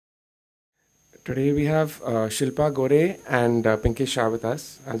Today we have Shilpa Gore and Pinkish Shah with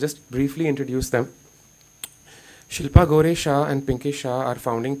us. I'll just briefly introduce them. Shilpa Gore-Shah and Pinkish Shah are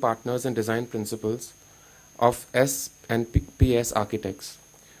founding partners and design principals of S+PS Architects,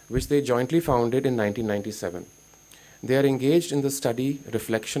 which they jointly founded in 1997. They are engaged in the study,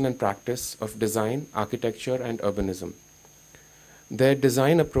 reflection and practice of design, architecture and urbanism. Their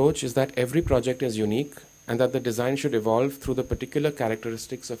design approach is that every project is unique and that the design should evolve through the particular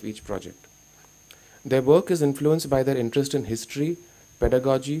characteristics of each project. Their work is influenced by their interest in history,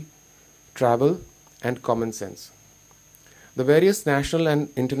 pedagogy, travel, and common sense. The various national and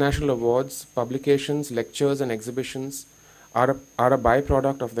international awards, publications, lectures, and exhibitions are a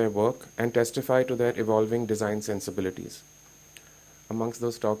byproduct of their work and testify to their evolving design sensibilities. Amongst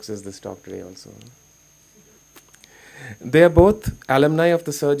those talks is this talk today also. They are both alumni of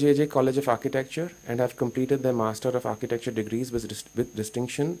the Sir J.J. College of Architecture and have completed their Master of Architecture degrees with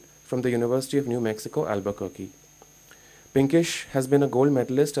distinction from the University of New Mexico, Albuquerque. Pinkish has been a gold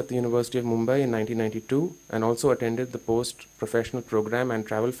medalist at the University of Mumbai in 1992 and also attended the post-professional program and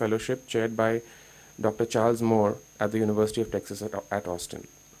travel fellowship chaired by Dr. Charles Moore at the University of Texas at Austin.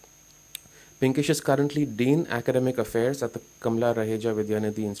 Pinkish is currently Dean Academic Affairs at the Kamala Raheja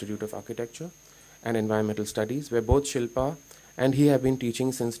Vidyanidhi Institute of Architecture and Environmental Studies, where both Shilpa and he have been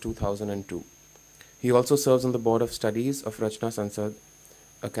teaching since 2002. He also serves on the Board of Studies of Rachna Sansad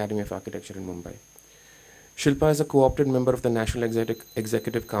Academy of Architecture in Mumbai. Shilpa is a co-opted member of the National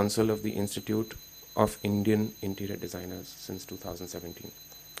Executive Council of the Institute of Indian Interior Designers since 2017.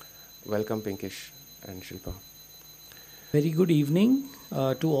 Welcome, Pinkish and Shilpa. Very good evening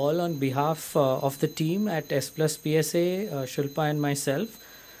to all on behalf of the team at S+PSA, Shilpa and myself.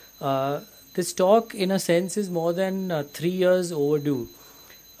 This talk, in a sense, is more than 3 years overdue.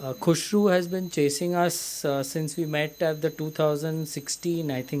 Khushru has been chasing us since we met at the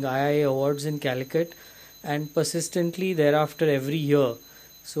 2016, I think, II Awards in Calicut, and persistently thereafter every year.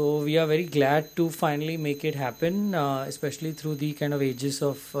 So we are very glad to finally make it happen, especially through the kind of aegis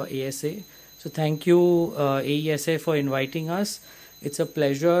of ASA. So thank you, AESA, for inviting us. It's a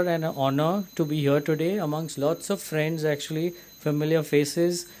pleasure and an honor to be here today amongst lots of friends, actually, familiar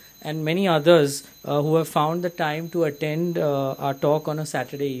faces, and many others who have found the time to attend our talk on a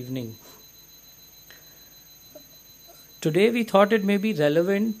Saturday evening. Today we thought it may be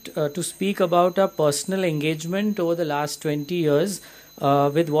relevant to speak about our personal engagement over the last 20 years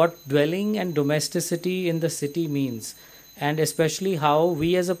with what dwelling and domesticity in the city means, and especially how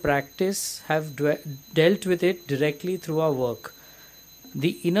we as a practice have dealt with it directly through our work.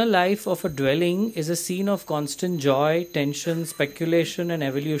 The inner life of a dwelling is a scene of constant joy, tension, speculation and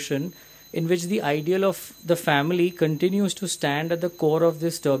evolution, in which the ideal of the family continues to stand at the core of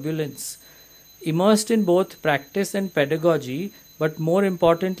this turbulence. Immersed in both practice and pedagogy, but more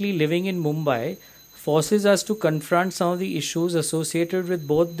importantly living in Mumbai, forces us to confront some of the issues associated with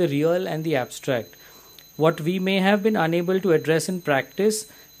both the real and the abstract. What we may have been unable to address in practice,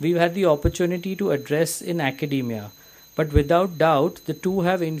 we've had the opportunity to address in academia. But without doubt, the two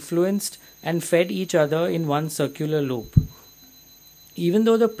have influenced and fed each other in one circular loop. Even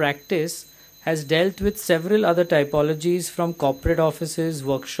though the practice has dealt with several other typologies from corporate offices,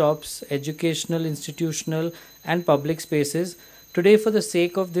 workshops, educational, institutional, and public spaces, today, for the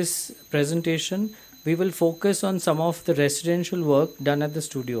sake of this presentation, we will focus on some of the residential work done at the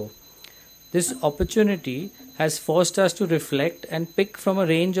studio. This opportunity has forced us to reflect and pick from a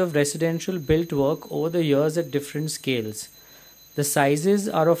range of residential built work over the years at different scales. The sizes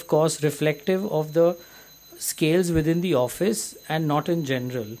are of course reflective of the scales within the office and not in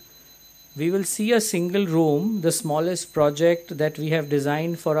general. We will see a single room, the smallest project that we have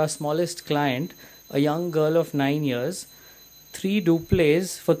designed for our smallest client, a young girl of 9 years, 3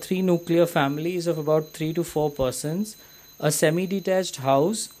 duplets for 3 nuclear families of about 3 to 4 persons, a semi-detached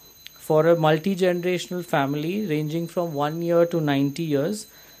house for a multi-generational family ranging from 1 year to 90 years,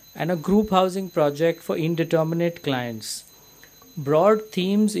 and a group housing project for indeterminate clients. Broad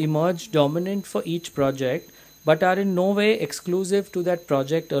themes emerge dominant for each project, but are in no way exclusive to that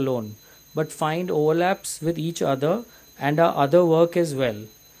project alone, but find overlaps with each other and our other work as well.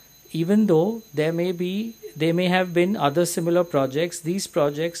 Even though they may have been other similar projects, these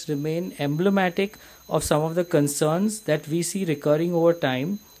projects remain emblematic of some of the concerns that we see recurring over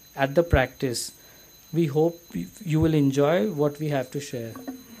time at the practice. We hope you will enjoy what we have to share.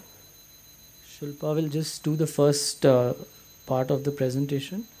 Shilpa will just do the first part of the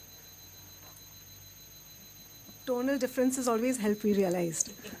presentation. Tonal differences always help, we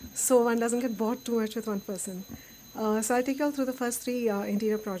realized. So one doesn't get bored too much with one person. So I'll take you all through the first 3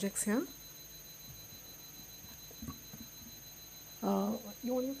 interior projects here.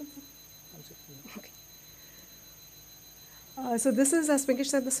 You want to Okay. So this is, as Pinkish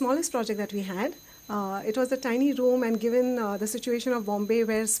said, the smallest project that we had. It was a tiny room, and given the situation of Bombay,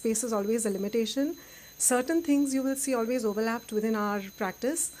 where space is always a limitation, certain things you will see always overlapped within our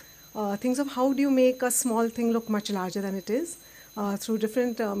practice. Things of how do you make a small thing look much larger than it is, through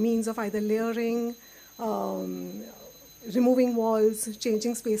different means of either layering, removing walls,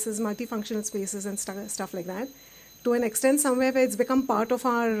 changing spaces, multifunctional spaces, and stuff like that. To an extent somewhere where it's become part of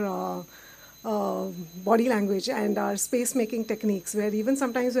our body language and our space-making techniques, where even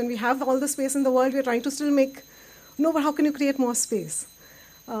sometimes when we have all the space in the world, we're trying to still make, no, but how can you create more space?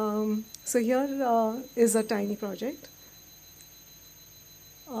 So here is a tiny project.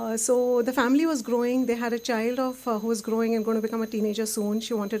 So the family was growing. They had a child who was growing and going to become a teenager soon.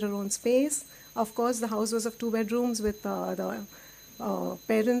 She wanted her own space. Of course, the house was of 2 bedrooms with the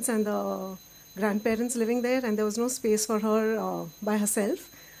parents and the grandparents living there, and there was no space for her by herself.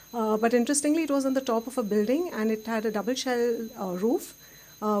 But interestingly, it was on the top of a building, and it had a double shell roof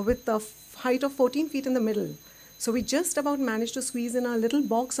with a height of 14 feet in the middle. So we just about managed to squeeze in a little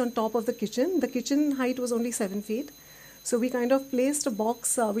box on top of the kitchen. The kitchen height was only 7 feet. So we kind of placed a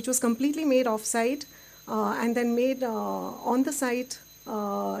box which was completely made off-site and then made on the site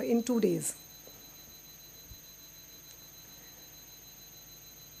in 2 days.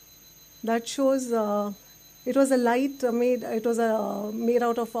 That shows it was a light made. It was made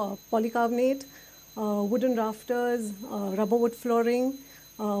out of polycarbonate, wooden rafters, rubber wood flooring,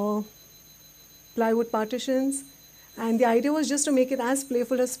 plywood partitions, and the idea was just to make it as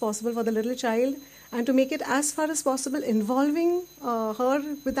playful as possible for the little child, and to make it as far as possible involving her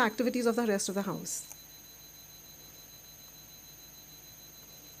with the activities of the rest of the house.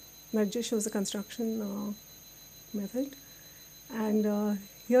 That just shows the construction method, and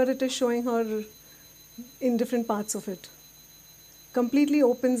here it is showing her in different parts of it. Completely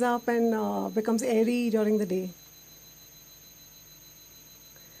opens up and becomes airy during the day.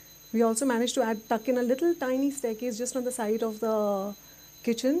 We also managed to tuck in a little tiny staircase just on the side of the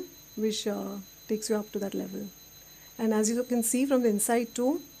kitchen, which takes you up to that level. And as you can see from the inside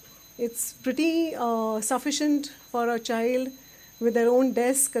too, it's pretty sufficient for a child with their own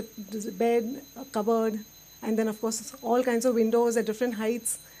desk, a bed, a cupboard, and then of course all kinds of windows at different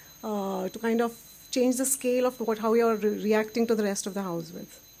heights to kind of change the scale of how you're reacting to the rest of the house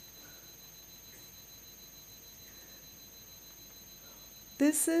with.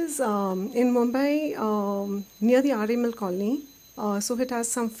 This is in Mumbai near the RA Mill colony. So it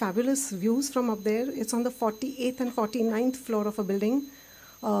has some fabulous views from up there. It's on the 48th and 49th floor of a building.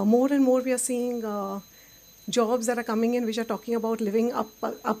 More and more we are seeing jobs that are coming in which are talking about living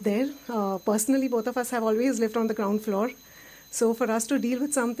up there. Personally, both of us have always lived on the ground floor. So for us to deal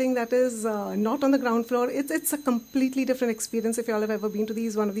with something that is not on the ground floor, it's a completely different experience if you all have ever been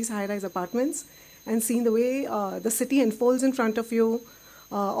to one of these high-rise apartments and seen the way the city unfolds in front of you,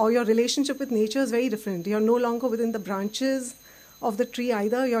 or your relationship with nature is very different. You're no longer within the branches of the tree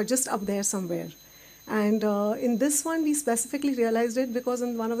either, you're just up there somewhere. And in this one, we specifically realized it because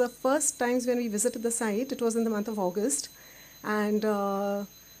in one of the first times when we visited the site, it was in the month of August, and the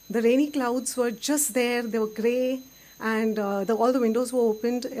rainy clouds were just there, they were grey, and all the windows were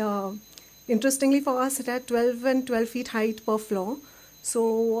opened. Interestingly for us, it had 12 and 12 feet height per floor.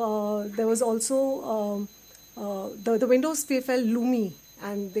 So there was also, the windows felt loomy,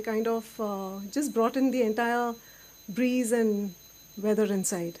 and they kind of just brought in the entire breeze and weather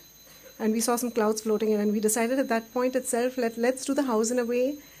inside. And we saw some clouds floating in, and we decided at that point itself, let's do the house in a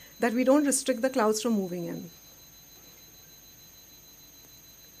way that we don't restrict the clouds from moving in.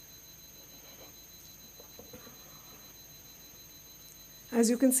 As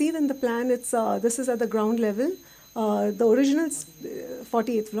you can see in the plan, this is at the ground level. The original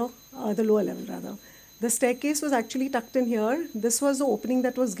 48th floor, the lower level rather. The staircase was actually tucked in here. This was the opening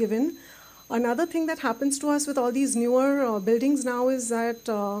that was given. Another thing that happens to us with all these newer buildings now is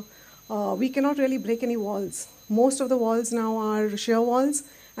that we cannot really break any walls. Most of the walls now are shear walls,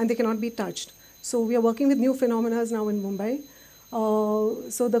 and they cannot be touched. So we are working with new phenomena now in Mumbai.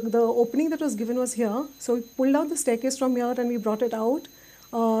 So the opening that was given was here. So we pulled out the staircase from here and we brought it out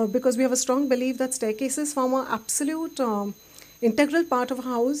because we have a strong belief that staircases form an absolute integral part of a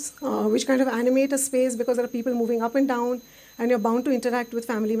house, which kind of animate a space because there are people moving up and down, and you're bound to interact with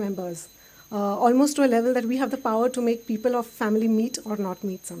family members. Almost to a level that we have the power to make people of family meet or not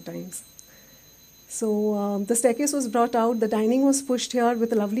meet sometimes. So the staircase was brought out, the dining was pushed here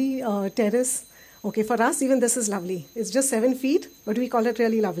with a lovely terrace. Okay, for us even this is lovely. It's just 7 feet, but we call it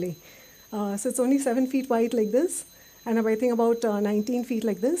really lovely. So it's only 7 feet wide like this, and I think about 19 feet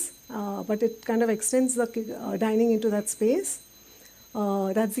like this, but it kind of extends the dining into that space.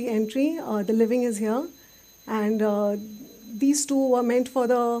 That's the entry. The living is here. And these two were meant for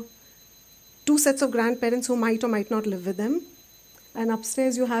the two sets of grandparents who might or might not live with them. And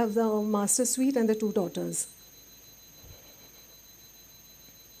upstairs you have the master suite and the two daughters.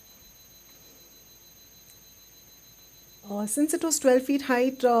 Since it was 12 feet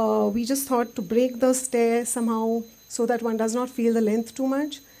height, we just thought to break the stair somehow so that one does not feel the length too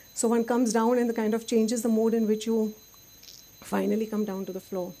much. So one comes down and the kind of changes the mode in which you finally come down to the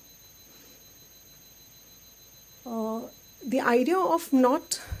floor. The idea of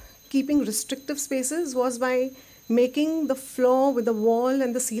not keeping restrictive spaces was by making the floor with the wall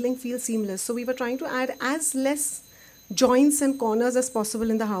and the ceiling feel seamless. So we were trying to add as less joints and corners as possible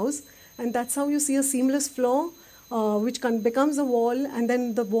in the house. And that's how you see a seamless floor, which becomes a wall. And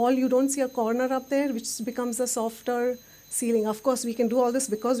then the wall, you don't see a corner up there, which becomes a softer ceiling. Of course, we can do all this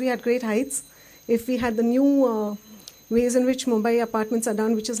because we had great heights. If we had the new ways in which Mumbai apartments are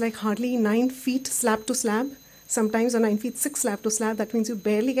done, which is like hardly 9 feet slab to slab, sometimes or 9 feet 6 slab to slab, that means you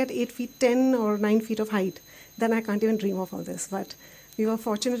barely get 8 feet 10 or 9 feet of height. Then I can't even dream of all this. But we were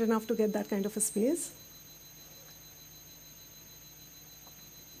fortunate enough to get that kind of a space.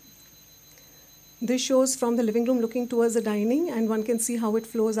 This shows from the living room looking towards the dining, and one can see how it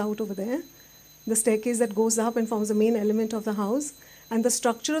flows out over there. The staircase that goes up and forms the main element of the house. And the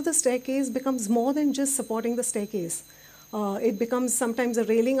structure of the staircase becomes more than just supporting the staircase. It becomes sometimes a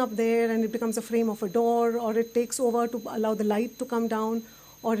railing up there, and it becomes a frame of a door, or it takes over to allow the light to come down,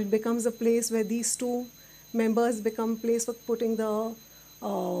 or it becomes a place where these two members become a place for putting the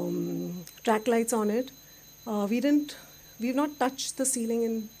track lights on it. We've not touched the ceiling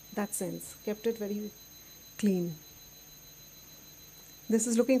in that sense, kept it very clean. This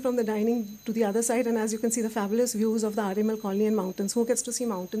is looking from the dining to the other side, and as you can see, the fabulous views of the RML colony and mountains. Who gets to see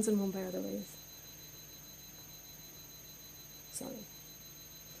mountains in Mumbai otherwise? Sorry.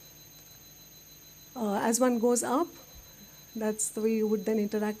 As one goes up, that's the way you would then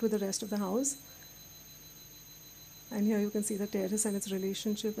interact with the rest of the house. And here you can see the terrace and its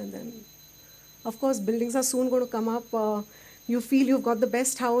relationship. And then, of course, buildings are soon going to come up. You feel you've got the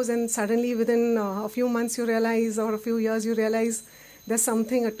best house, and suddenly within a few months you realize, or a few years you realize, there's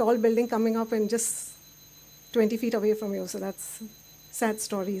something, a tall building coming up and just 20 feet away from you. So that's sad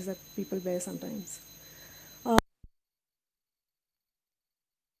stories that people bear sometimes.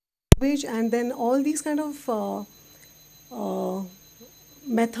 And then all these kind of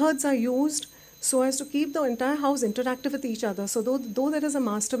methods are used so as to keep the entire house interactive with each other. So though there is a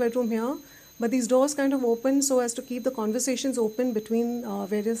master bedroom here, but these doors kind of open so as to keep the conversations open between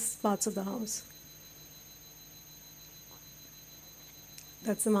various parts of the house.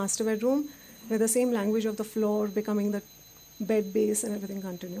 That's the master bedroom, where the same language of the floor becoming the bed base and everything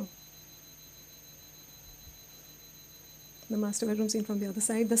continue. The master bedroom seen from the other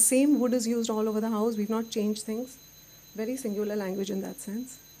side. The same wood is used all over the house. We've not changed things. Very singular language in that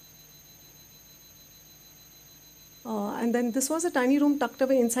sense. And then this was a tiny room tucked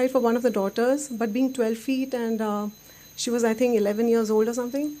away inside for one of the daughters, but being 12 feet and she was, I think, 11 years old or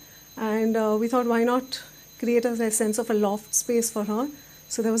something. And we thought, why not create a sense of a loft space for her?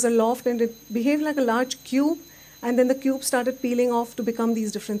 So there was a loft, and it behaved like a large cube, and then the cube started peeling off to become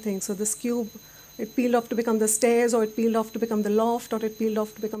these different things. So this cube, it peeled off to become the stairs, or it peeled off to become the loft, or it peeled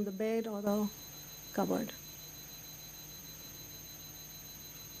off to become the bed or the cupboard.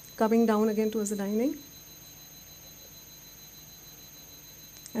 Coming down again towards the dining.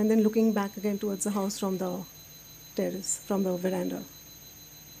 And then looking back again towards the house from the terrace, from the veranda.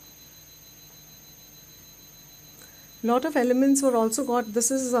 Lot of elements were also got. This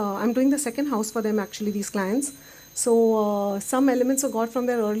is, I'm doing the second house for them actually, these clients. So some elements were got from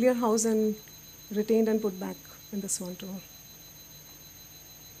their earlier house and retained and put back in this one too.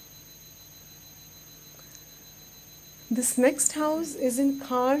 This next house is in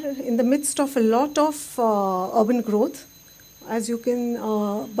Khar, in the midst of a lot of urban growth, as you can,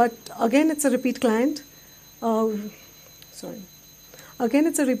 but again it's a repeat client. Again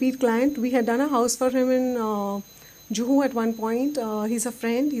it's a repeat client. We had done a house for him in Juhu at one point. He's a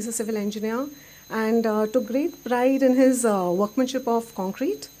friend, he's a civil engineer, and took great pride in his workmanship of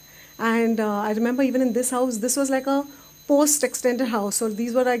concrete. And I remember even in this house, this was like a post-extended house. So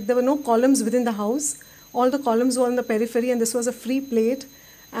these were like, there were no columns within the house. All the columns were on the periphery, and this was a free plate.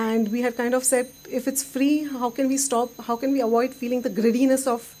 And we had kind of said, if it's free, how can we stop? How can we avoid feeling the grittiness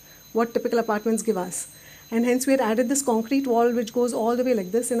of what typical apartments give us? And hence we had added this concrete wall, which goes all the way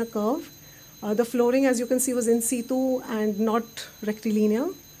like this in a curve. The flooring, as you can see, was in situ and not rectilinear.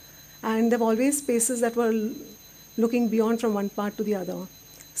 And there were always spaces that were looking beyond from one part to the other.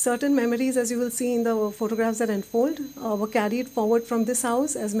 certain memories, as you will see in the photographs that unfold, were carried forward from this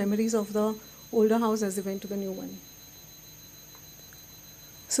house as memories of the older house as they went to the new one.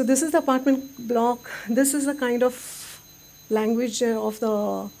 So this is the apartment block. This is the kind of language of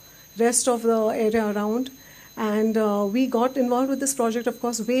the rest of the area around. And we got involved with this project, of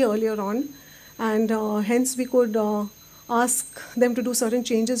course, way earlier on. And hence we could ask them to do certain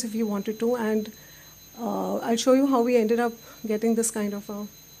changes if you wanted to. And I'll show you how we ended up getting this kind of a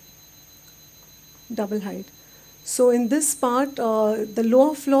double height. So in this part, the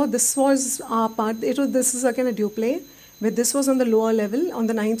lower floor, this was our part. This is again a duplex, where this was on the lower level, on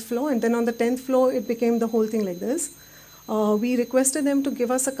the 9th floor. And then on the 10th floor, it became the whole thing like this. We requested them to give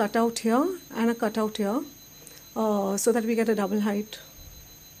us a cutout here and a cutout here, so that we get a double height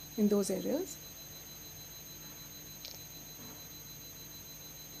in those areas.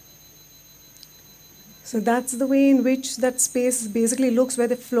 So that's the way in which that space basically looks, where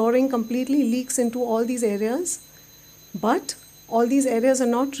the flooring completely leaks into all these areas, but all these areas are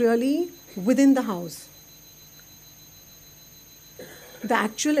not really within the house. The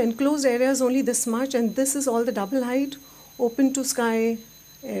actual enclosed area is only this much, and this is all the double height, open to sky,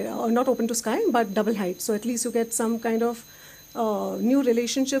 or not open to sky, but double height. So at least you get some kind of new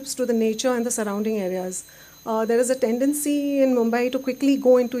relationships to the nature and the surrounding areas. There is a tendency in Mumbai to quickly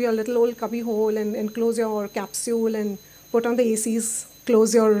go into your little old cubby hole and enclose your capsule and put on the ACs,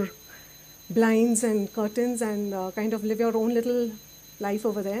 close your blinds and curtains, and kind of live your own little life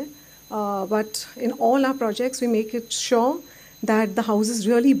over there. But in all our projects, we make it sure that the houses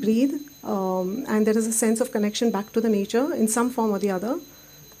really breathe, and there is a sense of connection back to the nature in some form or the other.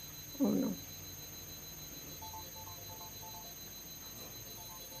 Oh no.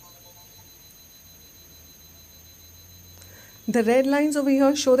 The red lines over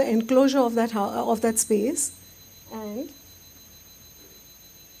here show the enclosure of that space, and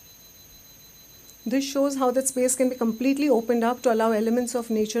this shows how that space can be completely opened up to allow elements of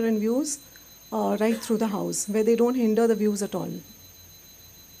nature and views right through the house, where they don't hinder the views at all.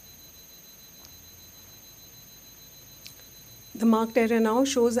 The marked area now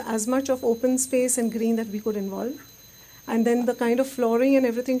shows as much of open space and green that we could involve. And then the kind of flooring and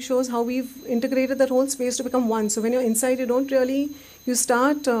everything shows how we've integrated that whole space to become one. So when you're inside, you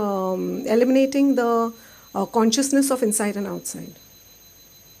start eliminating the consciousness of inside and outside.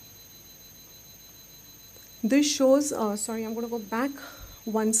 This shows, sorry, I'm going to go back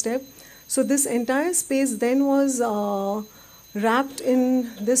one step. So this entire space then was wrapped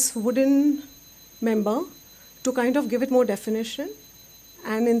in this wooden member to kind of give it more definition.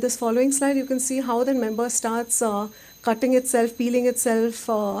 And in this following slide, you can see how the member starts cutting itself, peeling itself,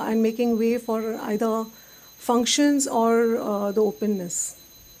 and making way for either functions or the openness.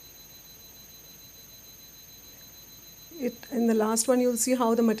 In the last one, you'll see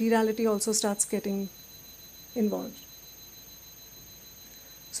how the materiality also starts getting involved.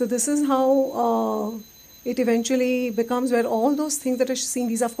 So this is how it eventually becomes, where all those things that are seen,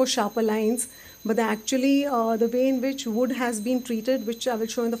 these are of course sharper lines, but they're actually the way in which wood has been treated, which I will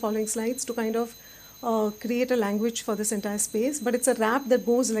show in the following slides, to kind of create a language for this entire space. But it's a wrap that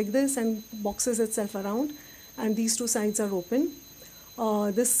goes like this and boxes itself around, and these two sides are open.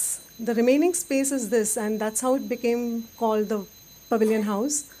 The remaining space is this, and that's how it became called the pavilion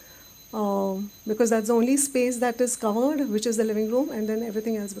house, because that's the only space that is covered, which is the living room, and then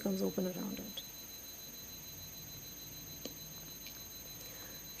everything else becomes open around it.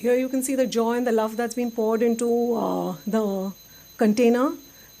 Here you can see the joy and the love that's been poured into the container,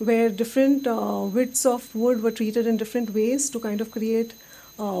 where different widths of wood were treated in different ways to kind of create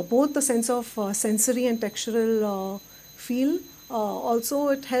both the sense of sensory and textural feel. Also,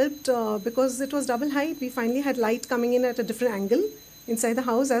 it helped because it was double height. We finally had light coming in at a different angle inside the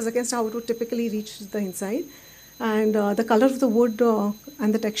house as against how it would typically reach the inside. And the color of the wood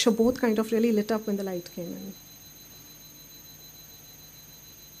and the texture both kind of really lit up when the light came in.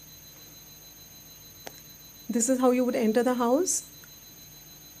 This is how you would enter the house.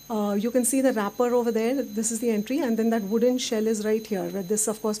 You can see the wrapper over there. This is the entry, and then that wooden shell is right here, where this,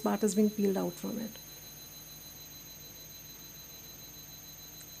 of course, part has been peeled out from it.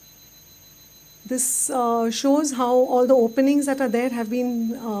 This shows how all the openings that are there have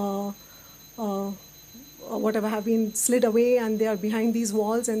been have been slid away, and they are behind these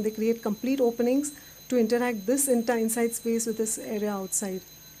walls, and they create complete openings to interact this inside space with this area outside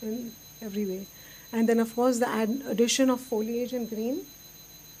in every way. And then, of course, the addition of foliage and green.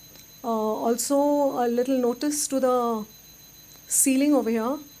 Also, a little notice to the ceiling over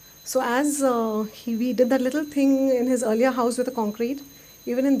here. So as we did that little thing in his earlier house with the concrete,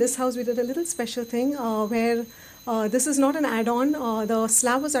 even in this house we did a little special thing where This is not an add-on. The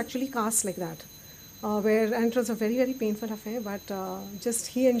slab was actually cast like that, and it was a very, very painful affair, but just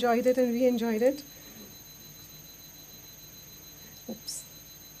he enjoyed it and we enjoyed it. Oops.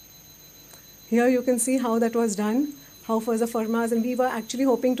 Here you can see how that was done, how for the formas, and we were actually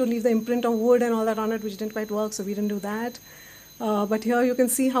hoping to leave the imprint of wood and all that on it, which didn't quite work, so we didn't do that. But here you can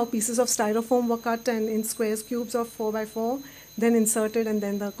see how pieces of styrofoam were cut and in squares, cubes of 4x4, then inserted, and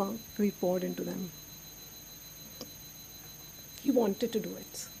then the concrete poured into them. He wanted to do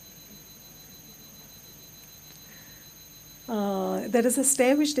it. There is a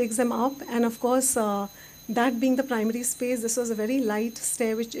stair which takes them up, and of course, that being the primary space, this was a very light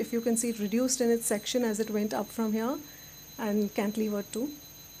stair, which, if you can see, it reduced in its section as it went up from here and cantilevered too.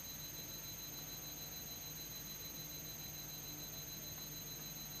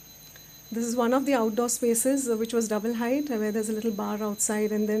 This is one of the outdoor spaces which was double height, where there's a little bar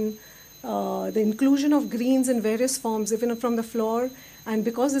outside, and then the inclusion of greens in various forms, even from the floor. And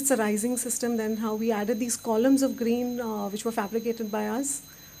because it's a rising system, then how we added these columns of green which were fabricated by us,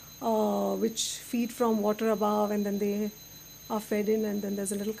 which feed from water above, and then they are fed in, and then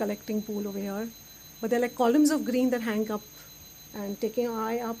there's a little collecting pool over here. But they're like columns of green that hang up and taking our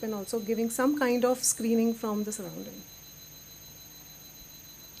eye up and also giving some kind of screening from the surrounding.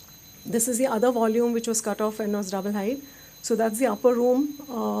 This is the other volume which was cut off and was double height. So that's the upper room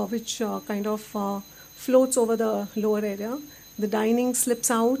which kind of floats over the lower area. The dining slips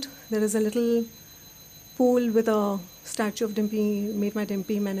out. There is a little pool with a statue of Dimpy, made by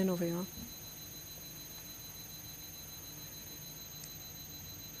Dimpy Menon over here.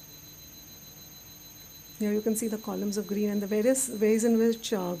 Here you can see the columns of green and the various ways in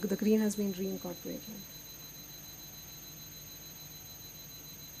which the green has been reincorporated.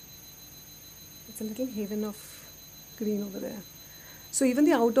 It's a little haven of green over there. So even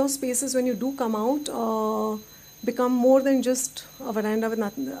the outdoor spaces, when you do come out, become more than just a veranda with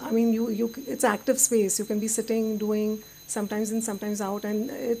nothing. I mean, it's active space. You can be sitting, doing, sometimes in, sometimes out.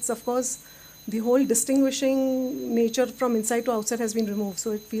 And it's, of course, the whole distinguishing nature from inside to outside has been removed.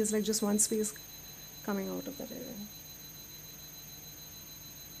 So it feels like just one space coming out of that area.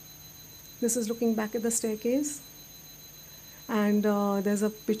 This is looking back at the staircase. And there's a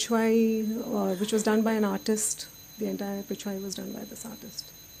pichwai which was done by an artist. The entire pichwai was done by this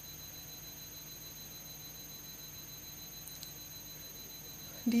artist.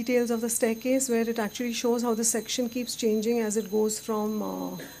 Details of the staircase, where it actually shows how the section keeps changing as it goes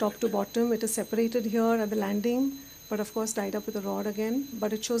from top to bottom. It is separated here at the landing, but of course tied up with a rod again.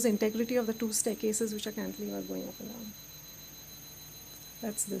 But it shows the integrity of the two staircases which are cantilevered going up and down.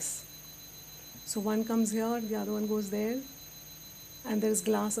 That's this. So one comes here, the other one goes there. And there is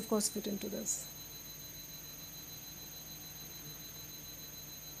glass, of course, fit into this.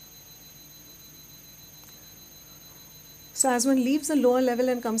 So as one leaves the lower level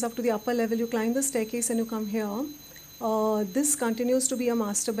and comes up to the upper level, you climb the staircase and you come here. This continues to be a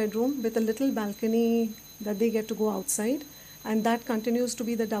master bedroom with a little balcony that they get to go outside. And that continues to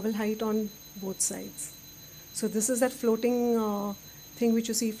be the double height on both sides. So this is that floating thing which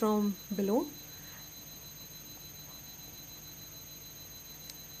you see from below.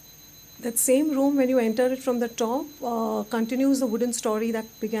 That same room, when you enter it from the top, continues the wooden story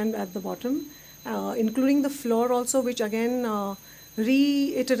that began at the bottom, including the floor also, which again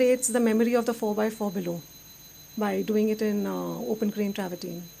reiterates the memory of the 4x4 below by doing it in open grain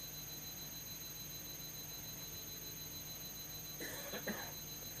travertine.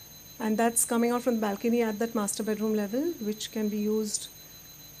 And that's coming out from the balcony at that master bedroom level, which can be used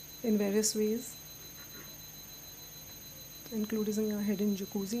in various ways, including a hidden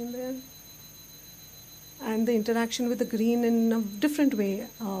jacuzzi in there. And the interaction with the green in a different way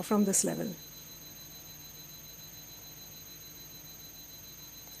from this level.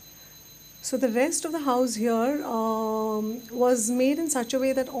 So the rest of the house here was made in such a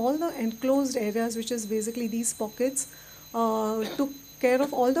way that all the enclosed areas, which is basically these pockets, took care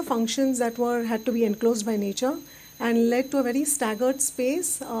of all the functions that had to be enclosed by nature and led to a very staggered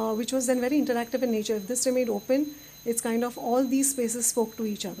space, which was then very interactive in nature. If this remained open, it's kind of all these spaces spoke to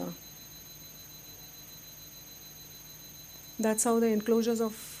each other. That's how the enclosures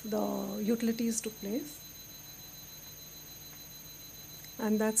of the utilities took place.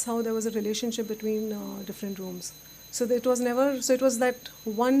 And that's how there was a relationship between different rooms. So it was it was that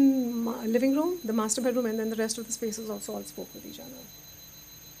one living room, the master bedroom, and then the rest of the spaces also all spoke with each other.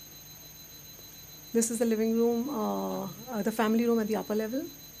 This is the living room, the family room at the upper level.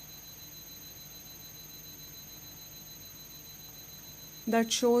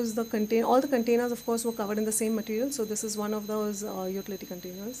 That shows the all the containers, of course, were covered in the same material. So this is one of those utility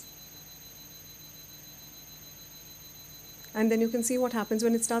containers. And then you can see what happens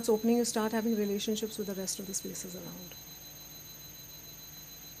when it starts opening, you start having relationships with the rest of the spaces around.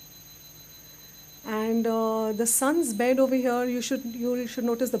 And the sun's bed over here, you should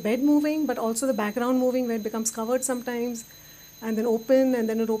notice the bed moving, but also the background moving where it becomes covered sometimes, and then open, and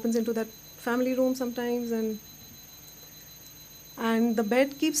then it opens into that family room sometimes, and the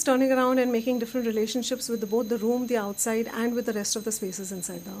bed keeps turning around and making different relationships with both the room, the outside, and with the rest of the spaces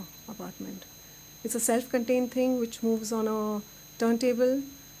inside the apartment. It's a self-contained thing which moves on a turntable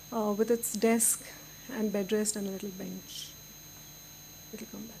with its desk and bed rest and a little bench. It'll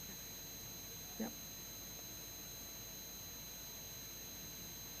come back. Yeah.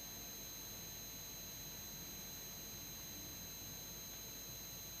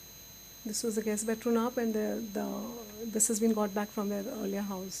 This was the guest bedroom up, and this has been got back from their earlier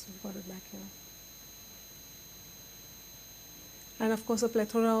house. We got it back here. And of course, a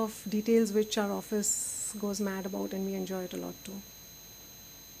plethora of details which our office goes mad about, and we enjoy it a lot too.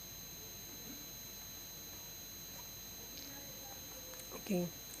 Okay.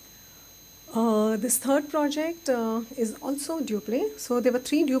 This third project is also duplay. So there were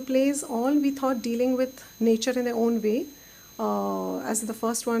 3 duplays, all we thought dealing with nature in their own way. As the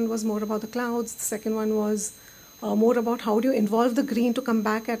first one was more about the clouds, the second one was more about how do you involve the green to come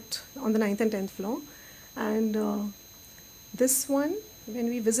back on the 9th and 10th floor. And this one, when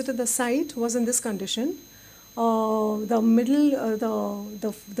we visited the site, was in this condition. The middle,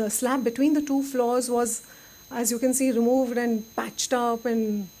 the slab between the 2 floors was, as you can see, removed and patched up,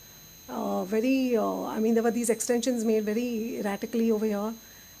 and I mean, there were these extensions made very erratically over here.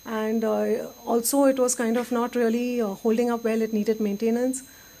 And also it was kind of not really holding up well, it needed maintenance.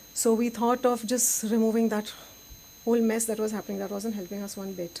 So we thought of just removing that whole mess that was happening. That wasn't helping us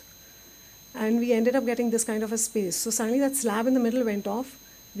one bit. And we ended up getting this kind of a space. So suddenly that slab in the middle went off.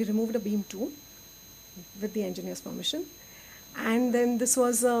 We removed a beam too, with the engineer's permission. And then this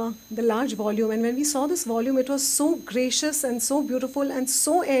was the large volume. And when we saw this volume, it was so gracious and so beautiful and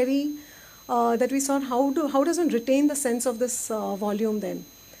so airy that we thought, how does one retain the sense of this volume then?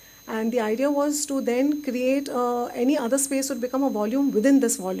 And the idea was to then create any other space would become a volume within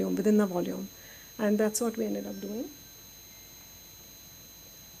this volume, within the volume. And that's what we ended up doing.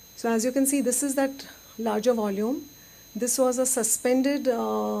 So as you can see, this is that larger volume. This was a suspended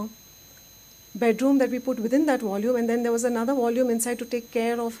bedroom that we put within that volume, and then there was another volume inside to take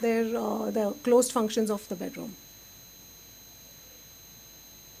care of the closed functions of the bedroom.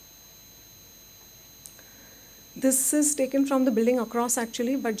 This is taken from the building across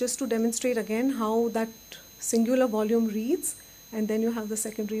actually, but just to demonstrate again how that singular volume reads, and then you have the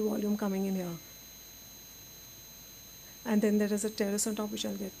secondary volume coming in here. And then there is a terrace on top, which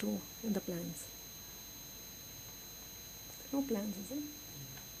I'll get to in the plans. No plans, is it?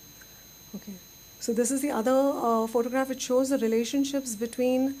 Okay. So this is the other photograph. It shows the relationships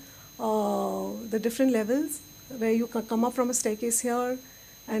between the different levels, where you come up from a staircase here,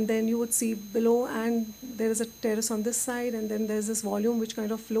 and then you would see below, and there is a terrace on this side, and then there's this volume which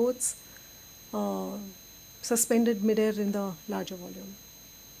kind of floats, suspended midair in the larger volume.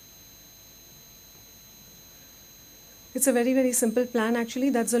 It's a very, very simple plan actually.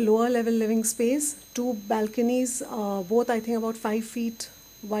 That's a lower level living space, 2 balconies, both I think about 5 feet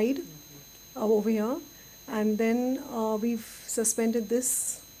wide over here. And then we've suspended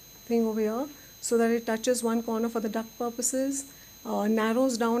this thing over here so that it touches one corner for the duct purposes,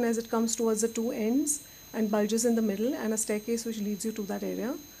 narrows down as it comes towards the 2 ends, and bulges in the middle, and a staircase which leads you to that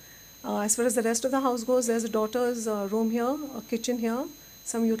area. As far as the rest of the house goes, there's a daughter's room here, a kitchen here,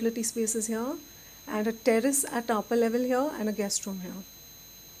 some utility spaces here, and a terrace at the upper level here, and a guest room here.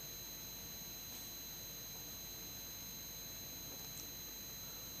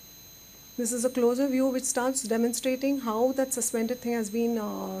 This is a closer view which starts demonstrating how that suspended thing has been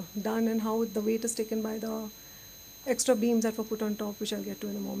done, and how the weight is taken by the extra beams that were put on top, which I'll get to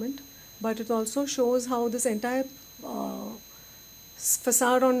in a moment. But it also shows how this entire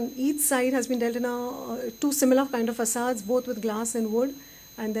facade on each side has been dealt in 2 similar kind of facades, both with glass and wood,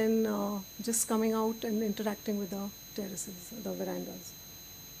 and then just coming out and interacting with the terraces, the verandas.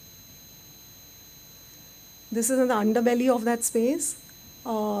 This is in the underbelly of that space.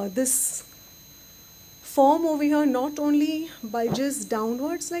 This form over here not only bulges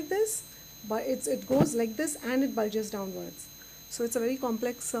downwards like this, but it goes like this and it bulges downwards. So it's a very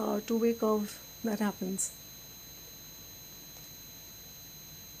complex 2-way curve that happens.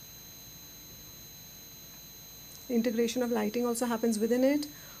 Integration of lighting also happens within it.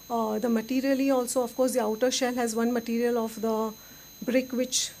 The materially also, of course, the outer shell has one material of the brick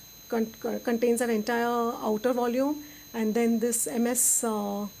which contains an entire outer volume, and then this MS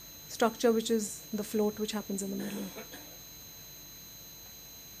structure which is the float which happens in the middle.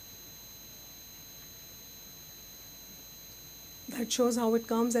 That shows how it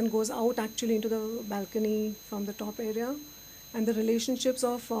comes and goes out actually into the balcony from the top area. And the relationships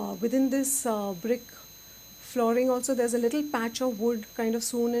of within this brick flooring also, there's a little patch of wood kind of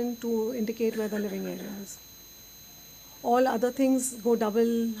sewn in to indicate where the living area is. All other things go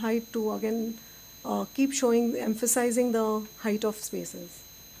double height to again keep showing, emphasizing the height of spaces.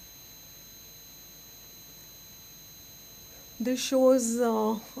 This shows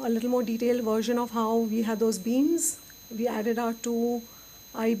a little more detailed version of how we had those beams. We added our 2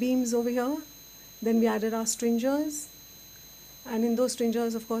 I-beams over here. Then we added our stringers. And in those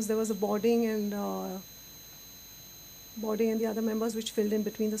stringers, of course, there was a boarding and the other members which filled in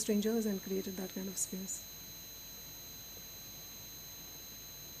between the stringers and created that kind of space.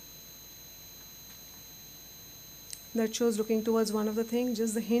 That shows looking towards one of the things,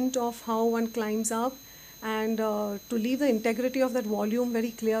 just the hint of how one climbs up. And to leave the integrity of that volume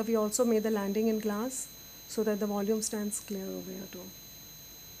very clear, we also made the landing in glass so that the volume stands clear over here too.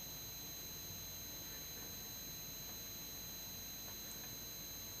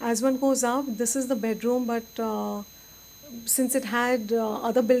 As one goes up, this is the bedroom, but since it had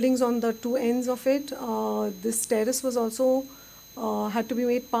other buildings on the 2 ends of it, this terrace was also had to be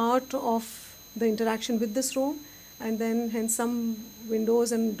made part of the interaction with this room. And then hence some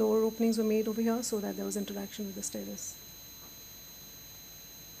windows and door openings were made over here so that there was interaction with this terrace.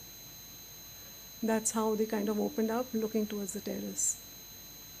 That's how they kind of opened up, looking towards the terrace.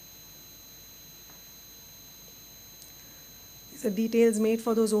 These are details made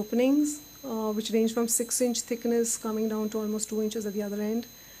for those openings, which range from 6-inch thickness coming down to almost 2 inches at the other end.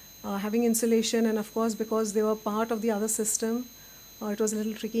 Having insulation, and of course because they were part of the other system, it was a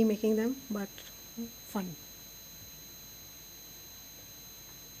little tricky making them, but fun.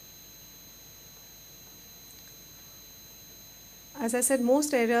 As I said,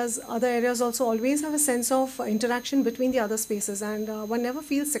 most areas, other areas also always have a sense of interaction between the other spaces, and one never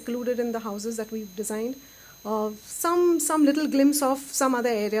feels secluded in the houses that we've designed. Some little glimpse of some other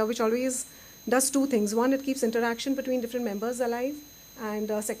area, which always does 2 things. One, it keeps interaction between different members alive,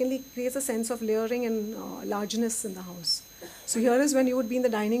 and secondly, creates a sense of layering and largeness in the house. So here is when you would be in the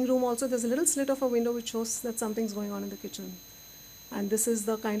dining room also, there's a little slit of a window which shows that something's going on in the kitchen. And this is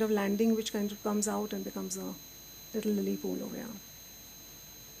the kind of landing which kind of comes out and becomes a little lily pool over here.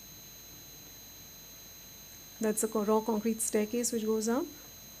 That's a raw concrete staircase which goes up.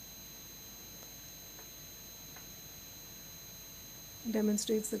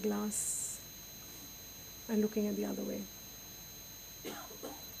 Demonstrates the glass and looking at the other way.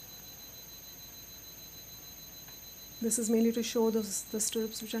 This is mainly to show the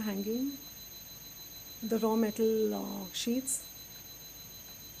strips which are hanging, the raw metal sheets,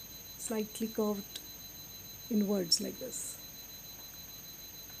 slightly curved inwards like this.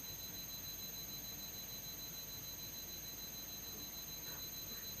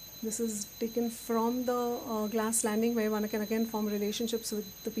 This is taken from the glass landing, where one can again form relationships with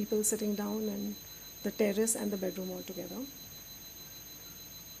the people sitting down and the terrace and the bedroom all together.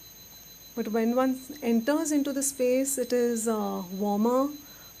 But when one enters into the space, it is warmer,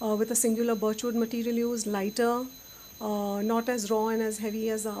 with a singular birchwood material used, lighter, not as raw and as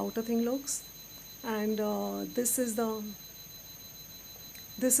heavy as the outer thing looks. And this is the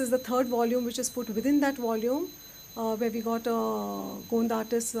 3rd volume which is put within that volume, where we got a Gond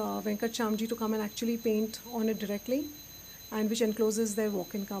artist, Venkat Shamji, to come and actually paint on it directly, and which encloses their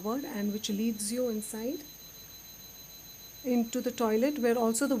walk-in cupboard and which leads you inside into the toilet, where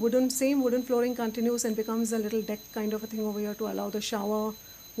also the same wooden flooring continues and becomes a little deck kind of a thing over here to allow the shower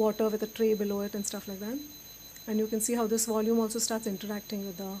water with a tray below it and stuff like that. And you can see how this volume also starts interacting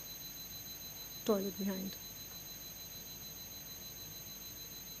with the toilet behind.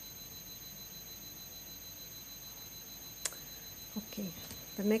 Okay,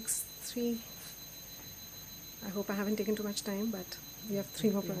 the next 3, I hope I haven't taken too much time, but we have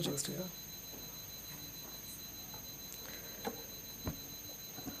 3 more projects to go.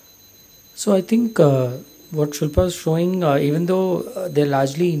 So I think what Shilpa is showing, even though they're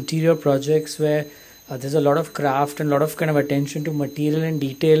largely interior projects where there's a lot of craft and a lot of kind of attention to material and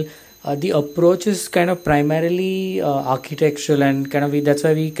detail, the approach is kind of primarily architectural, and kind of that's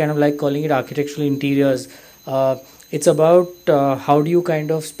why we kind of like calling it architectural interiors. It's about how do you kind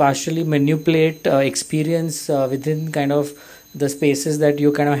of spatially manipulate experience within kind of the spaces that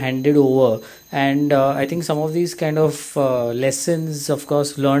you kind of handed over. And I think some of these kind of lessons, of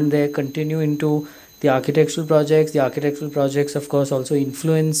course, learned there continue into the architectural projects. The architectural projects, of course, also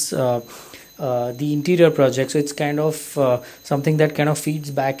influence the interior project. So it's kind of something that kind of feeds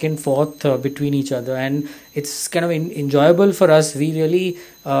back and forth between each other, and it's kind of enjoyable for us. We really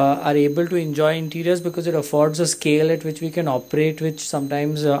are able to enjoy interiors because it affords a scale at which we can operate, which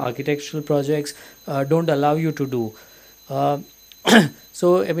sometimes architectural projects don't allow you to do.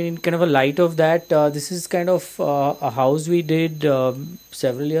 So, I mean, in kind of a light of that, this is kind of a house we did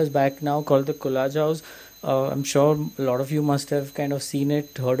several years back now called the Collage House. I'm sure a lot of you must have kind of seen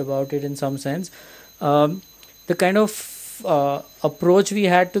it, heard about it in some sense. The kind of approach we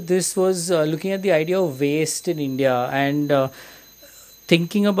had to this was looking at the idea of waste in India, and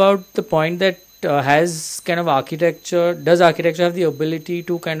thinking about the point that does architecture have the ability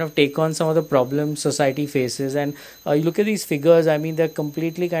to kind of take on some of the problems society faces? And you look at these figures, I mean, they're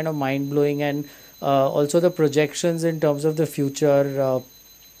completely kind of mind-blowing, and also the projections in terms of the future.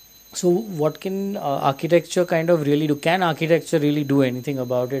 So what can architecture kind of really do? Can architecture really do anything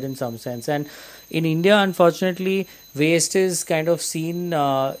about it in some sense? And in India, unfortunately, waste is kind of seen,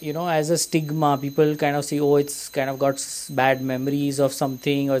 as a stigma. People kind of say, oh, it's kind of got bad memories of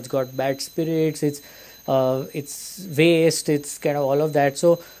something, or it's got bad spirits. It's waste. It's kind of all of that.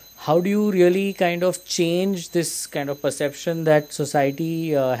 So how do you really kind of change this kind of perception that society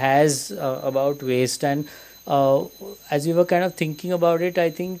has about waste? And as we were kind of thinking about it, I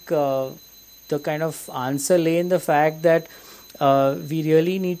think the kind of answer lay in the fact that we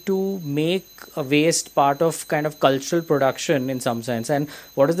really need to make a waste part of kind of cultural production in some sense. And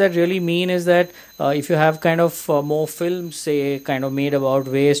what does that really mean is that if you have kind of more films, say, kind of made about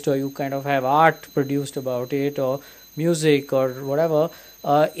waste, or you kind of have art produced about it, or music or whatever,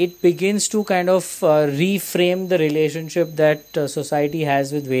 it begins to kind of reframe the relationship that society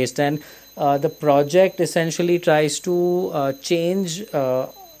has with waste. And the project essentially tries to change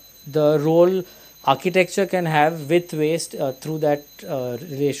the role architecture can have with waste through that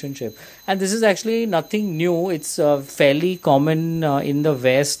relationship. And this is actually nothing new. It's fairly common in the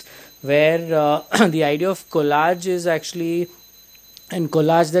West, where the idea of collage is actually, and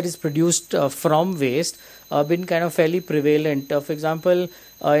collage that is produced from waste, been kind of fairly prevalent. For example,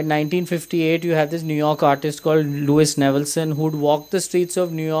 in 1958, you have this New York artist called Louis Nevelson, who'd walk the streets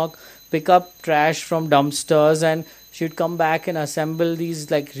of New York, pick up trash from dumpsters, and she'd come back and assemble these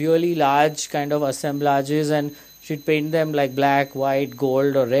like really large kind of assemblages, and she'd paint them like black, white,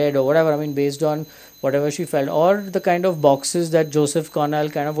 gold, or red, or whatever, I mean, based on whatever she felt. Or the kind of boxes that Joseph Cornell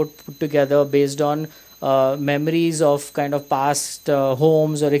kind of would put together based on memories of kind of past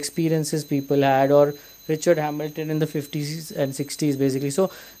homes or experiences people had, or Richard Hamilton in the 50s and 60s, basically.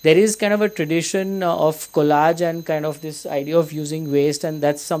 So there is kind of a tradition of collage and kind of this idea of using waste, and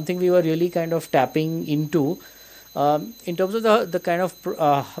that's something we were really kind of tapping into. In terms of the kind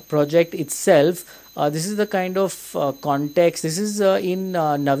of project itself, this is the kind of context. This is in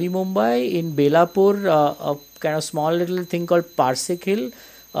Navi Mumbai, in Belapur, a kind of small little thing called Parsik Hill.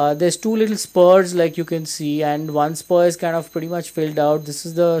 There's two little spurs like you can see, and one spur is kind of pretty much filled out. This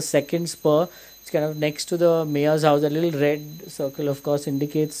is the second spur. It's kind of next to the mayor's house. A little red circle, of course,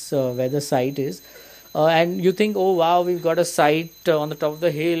 indicates where the site is. And you think, oh wow, we've got a site on the top of the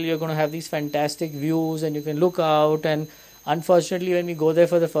hill, you're going to have these fantastic views and you can look out. And unfortunately, when we go there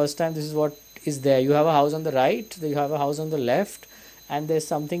for the first time, this is what is there. You have a house on the right, you have a house on the left, and there's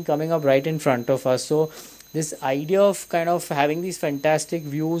something coming up right in front of us. So this idea of kind of having these fantastic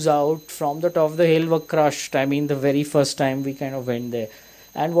views out from the top of the hill were crushed, I mean, the very first time we kind of went there.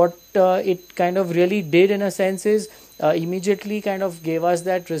 And what it kind of really did in a sense is immediately kind of gave us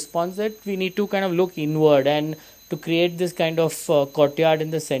that response that we need to kind of look inward and to create this kind of courtyard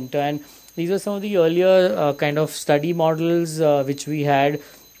in the center. And these were some of the earlier kind of study models which we had,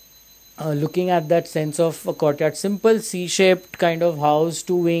 looking at that sense of a courtyard. Simple C-shaped kind of house,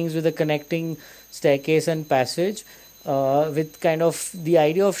 two wings with a connecting staircase and passage, with kind of the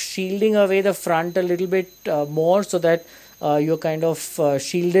idea of shielding away the front a little bit more, so that you're kind of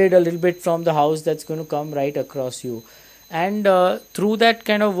shielded a little bit from the house that's going to come right across you. And through that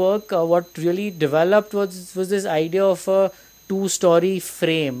kind of work, what really developed was this idea of a two-story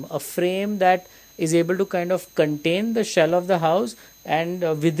frame, a frame that is able to kind of contain the shell of the house, and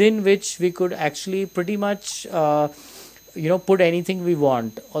within which we could actually pretty much put anything we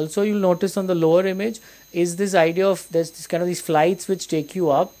want. Also, you'll notice on the lower image is this idea of there's this kind of these flights which take you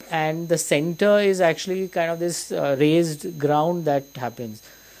up, and the center is actually kind of this raised ground that happens.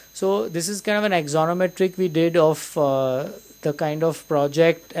 So this is kind of an axonometric we did of the kind of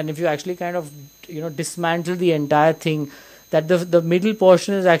project. And if you actually kind of dismantle the entire thing, that the middle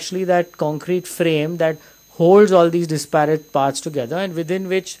portion is actually that concrete frame that holds all these disparate parts together, and within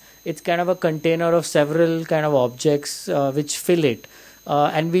which it's kind of a container of several kind of objects which fill it.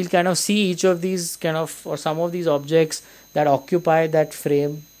 and we'll kind of see each of these kind of, or some of these objects that occupy that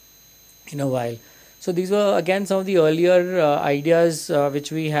frame in a while. So these were again some of the earlier ideas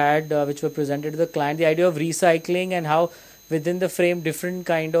which we had, which were presented to the client. The idea of recycling and how within the frame different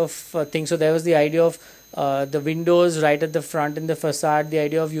kind of things. So there was the idea of the windows right at the front in the facade, the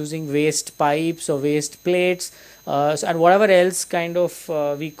idea of using waste pipes or waste plates, and whatever else kind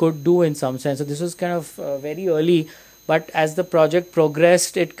of we could do in some sense. So this was kind of very early, but as the project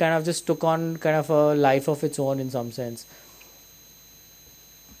progressed, it kind of just took on kind of a life of its own in some sense.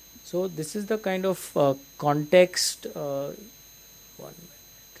 So this is the kind of context. One minute.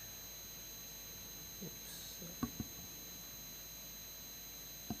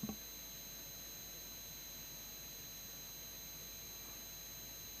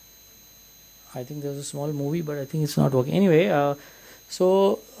 I think there's a small movie, but I think it's not working. Anyway,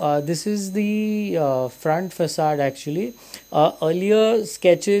 this is the front facade actually. Earlier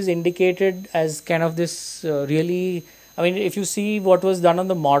sketches indicated as kind of this really, I mean, if you see what was done on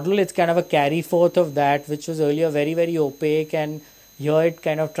the model, it's kind of a carry forth of that, which was earlier very, very opaque, and here it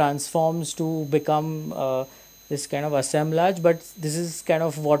kind of transforms to become this kind of assemblage, but this is kind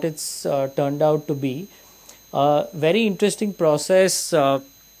of what it's turned out to be. Very interesting process.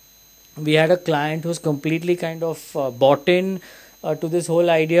 We had a client who's completely kind of bought in to this whole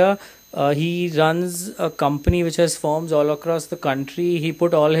idea. He runs a company which has firms all across the country. He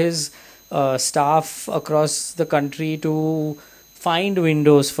put all his staff across the country to find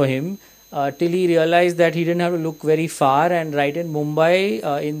windows for him till he realized that he didn't have to look very far, and right in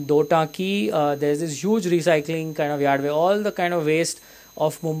Mumbai, in Dotaki, there's this huge recycling kind of yard where all the kind of waste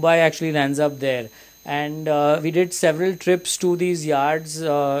of Mumbai actually ends up there. And we did several trips to these yards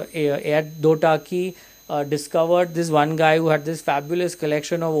at Dotaki, discovered this one guy who had this fabulous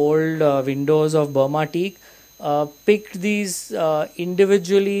collection of old windows of Burma teak, picked these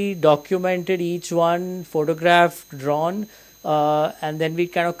individually, documented each one, photographed, drawn, and then we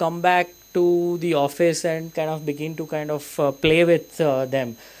kind of come back to the office and kind of begin to kind of play with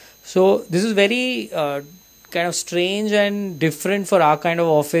them. So this is very kind of strange and different for our kind of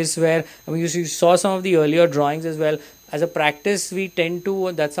office, where I mean, you saw some of the earlier drawings as well. As a practice, we tend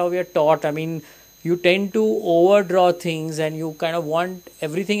to, that's how we are taught. I mean, you tend to overdraw things, and you kind of want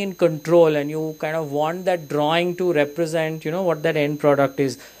everything in control, and you kind of want that drawing to represent, you know, what that end product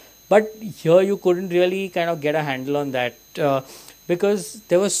is. But here you couldn't really kind of get a handle on that because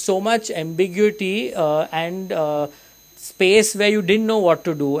there was so much ambiguity and space where you didn't know what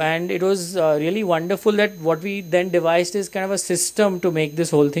to do. And it was really wonderful that what we then devised is kind of a system to make this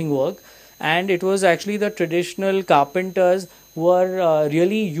whole thing work. And it was actually the traditional carpenters who are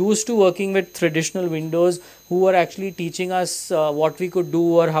really used to working with traditional windows, who were actually teaching us what we could do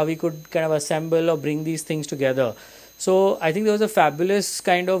or how we could kind of assemble or bring these things together. So I think there was a fabulous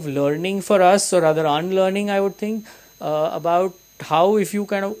kind of learning for us, or rather unlearning, I would think, about how if you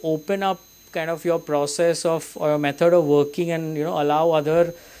kind of open up kind of your process of or your method of working and, you know, allow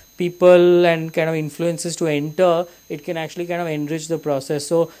other people and kind of influences to enter, it can actually kind of enrich the process.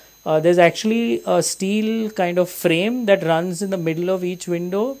 So there's actually a steel kind of frame that runs in the middle of each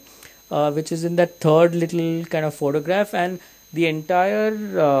window, which is in that third little kind of photograph, and the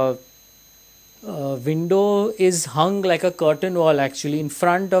entire window is hung like a curtain wall actually in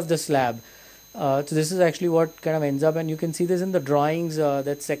front of the slab. So this is actually what kind of ends up, and you can see this in the drawings.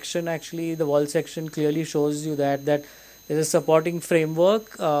 That section actually, the wall section clearly shows you that there's a supporting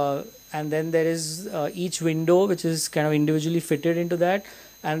framework, and then there is each window which is kind of individually fitted into that,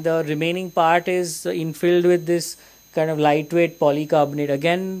 and the remaining part is infilled with this kind of lightweight polycarbonate.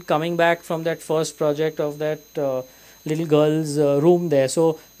 Again, coming back from that first project of that little girl's room there.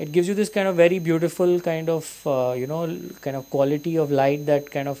 So it gives you this kind of very beautiful kind of you know, kind of quality of light that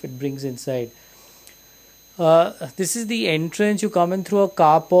kind of it brings inside. This is the entrance. You come in through a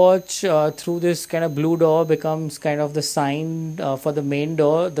car porch, through this kind of blue door becomes kind of the sign for the main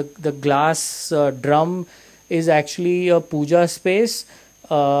door. The glass drum is actually a puja space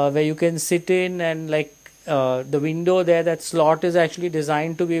where you can sit in, and like the window there, that slot is actually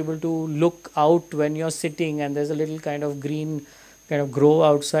designed to be able to look out when you're sitting, and there's a little kind of green kind of grove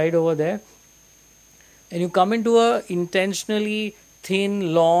outside over there. And you come into a intentionally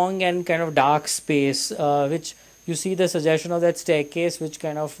thin, long and kind of dark space, which you see the suggestion of that staircase which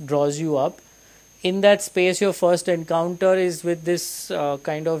kind of draws you up. In that space, your first encounter is with this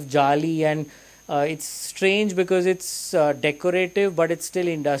kind of jali, and it's strange because it's decorative but it's still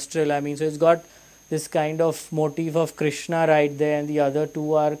industrial. I mean, so it's got this kind of motif of Krishna right there, and the other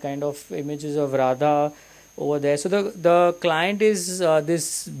two are kind of images of Radha over there. So the client is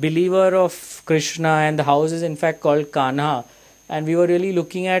this believer of Krishna, and the house is in fact called Kanha. and we were really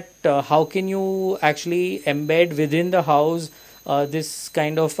looking at how can you actually embed within the house this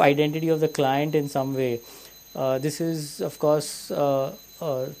kind of identity of the client in some way. This is of course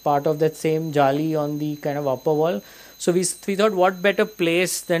part of that same jali on the kind of upper wall. So we thought what better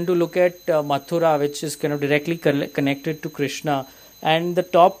place than to look at Mathura, which is kind of directly connected to Krishna. And the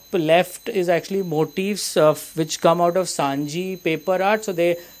top left is actually motifs which come out of Sanji paper art. So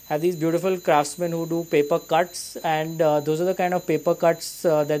they have these beautiful craftsmen who do paper cuts, and those are the kind of paper cuts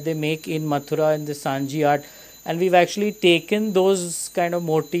that they make in Mathura in the Sanji art. And we've actually taken those kind of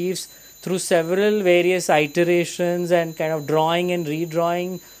motifs through several various iterations and kind of drawing and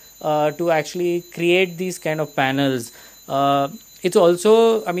redrawing to actually create these kind of panels. It's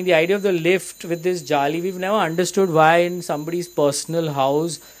also, I mean, the idea of the lift with this jali, we've never understood why in somebody's personal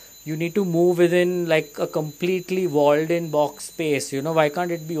house you need to move within like a completely walled in box space. You know, why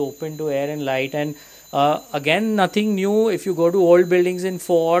can't it be open to air and light? And again, nothing new. If you go to old buildings in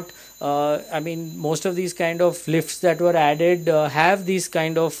Fort, I mean, most of these kind of lifts that were added have these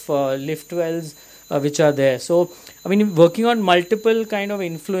kind of lift wells which are there. So, I mean, working on multiple kind of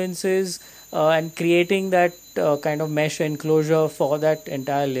influences and creating that kind of mesh enclosure for that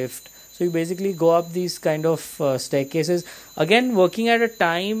entire lift. So you basically go up these kind of staircases. Again, working at a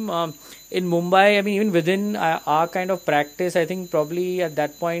time in Mumbai, I mean, even within our kind of practice, I think probably at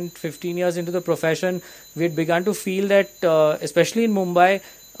that point, 15 years into the profession, we had begun to feel that, especially in Mumbai,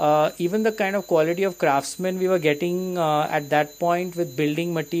 even the kind of quality of craftsmen we were getting at that point with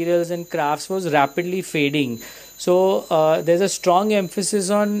building materials and crafts was rapidly fading. So there's a strong emphasis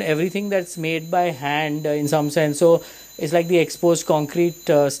on everything that's made by hand in some sense. So it's like the exposed concrete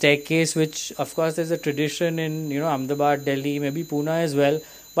staircase, which of course there's a tradition in, you know, Ahmedabad, Delhi, maybe Pune as well,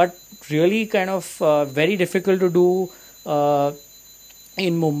 but really kind of very difficult to do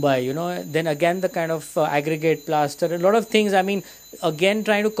in Mumbai, you know. Then again the kind of aggregate plaster, a lot of things. I mean, again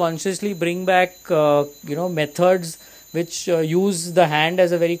trying to consciously bring back you know, methods which use the hand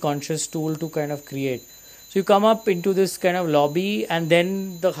as a very conscious tool to kind of create. So you come up into this kind of lobby, and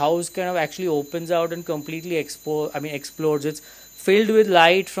then the house kind of actually opens out and completely explodes. It's filled with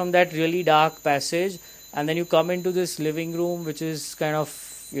light from that really dark passage, and then you come into this living room, which is kind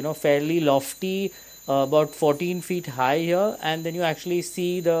of, you know, fairly lofty, about 14 feet high here, and then you actually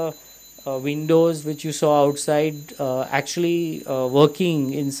see the windows which you saw outside actually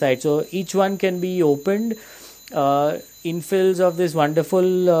working inside. So each one can be opened, infills of this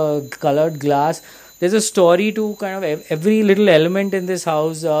wonderful colored glass. There's a story to kind of every little element in this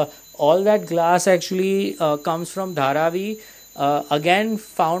house. All that glass actually comes from Dharavi, again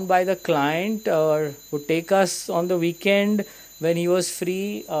found by the client, would take us on the weekend when he was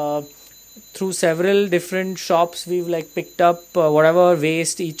free. Through several different shops, we've like picked up whatever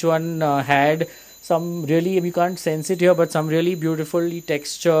waste each one had. Some really, you can't sense it here, but some really beautifully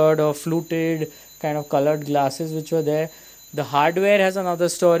textured or fluted kind of colored glasses which were there. The hardware has another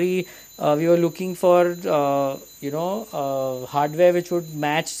story. We were looking for, you know, hardware which would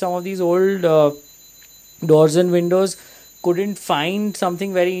match some of these old doors and windows. Couldn't find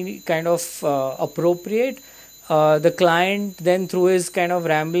something very kind of appropriate. The client then, through his kind of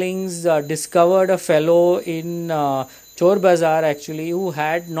ramblings, discovered a fellow in Chor Bazaar actually, who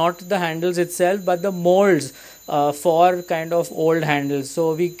had not the handles itself but the molds for kind of old handles.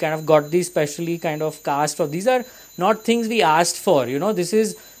 So we kind of got these specially kind of cast for. These are not things we asked for, you know. This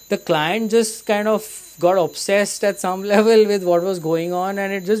is the client just kind of got obsessed at some level with what was going on,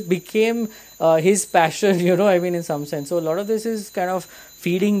 and it just became his passion, you know, I mean, in some sense. So a lot of this is kind of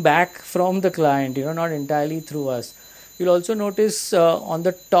feeding back from the client, you know, not entirely through us. You'll also notice on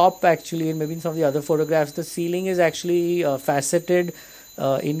the top actually, and maybe in some of the other photographs, the ceiling is actually faceted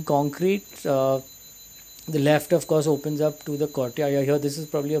in concrete. The left, of course, opens up to the courtyard. Here, this is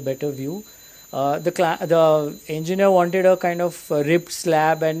probably a better view. The engineer wanted a kind of ribbed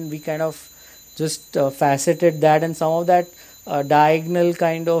slab, and we kind of just faceted that, and some of that diagonal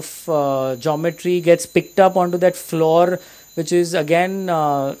kind of geometry gets picked up onto that floor, which is again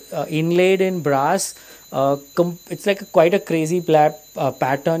inlaid in brass. It's like quite a crazy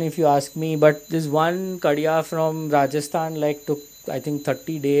pattern if you ask me, but this one Kadiya from Rajasthan like took, I think,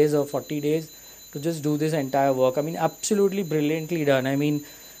 30 days or 40 days to just do this entire work. I mean, absolutely brilliantly done. I mean,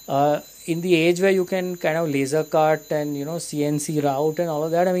 in the age where you can kind of laser cut and, you know, CNC route and all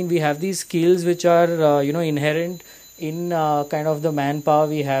of that, I mean, we have these skills which are, you know, inherent in kind of the manpower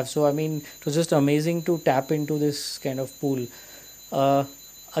we have. So, I mean, it was just amazing to tap into this kind of pool.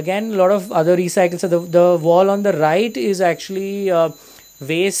 Again, a lot of other recycles. So the wall on the right is actually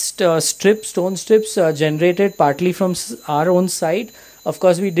waste strips, stone strips generated partly from our own site. Of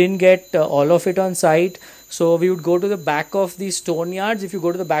course, we didn't get all of it on site. So we would go to the back of these stone yards. If you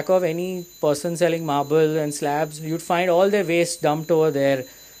go to the back of any person selling marble and slabs, you'd find all their waste dumped over there.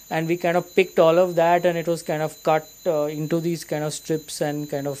 And we kind of picked all of that, and it was kind of cut into these kind of strips and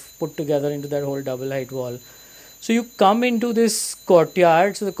kind of put together into that whole double height wall. So you come into this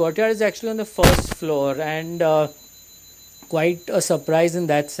courtyard. So the courtyard is actually on the first floor, and quite a surprise in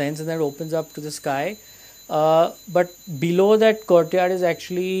that sense, and then it opens up to the sky. But below that courtyard is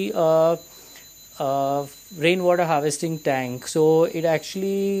actually rainwater harvesting tank. So it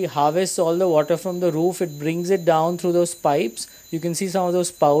actually harvests all the water from the roof. It brings it down through those pipes. You can see some of those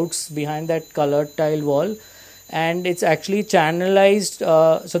spouts behind that colored tile wall, and it's actually channelized.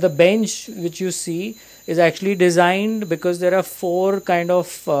 So the bench which you see is actually designed because there are 4 kind of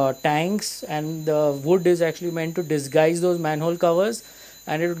tanks, and the wood is actually meant to disguise those manhole covers,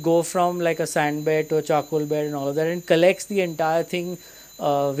 and it would go from like a sand bed to a charcoal bed and all of that, and collects the entire thing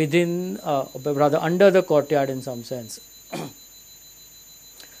within, rather under the courtyard in some sense.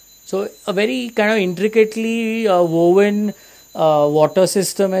 So a very kind of intricately woven water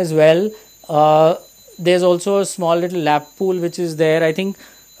system as well. There's also a small little lap pool which is there. I think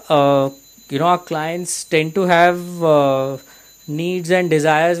our clients tend to have needs and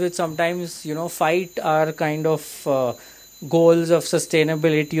desires which sometimes fight our kind of goals of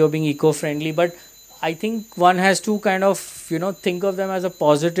sustainability or being eco-friendly, but I think one has to kind of think of them as a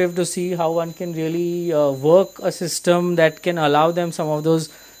positive to see how one can really work a system that can allow them some of those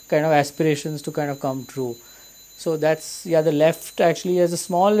kind of aspirations to kind of come true. So that's, the left actually has a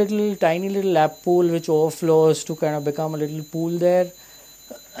small little tiny little lap pool which overflows to kind of become a little pool there.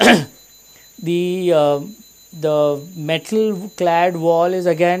 The metal clad wall is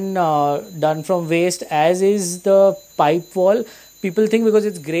again done from waste, as is the pipe wall. People think because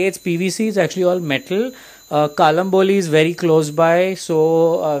it's grey, it's PVC, it's actually all metal. Kalamboli is very close by,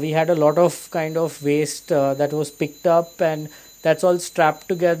 so we had a lot of kind of waste that was picked up, and that's all strapped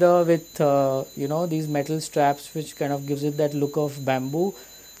together with these metal straps which kind of gives it that look of bamboo.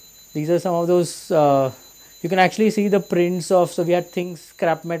 These are some of those, you can actually see the prints of, so we had things,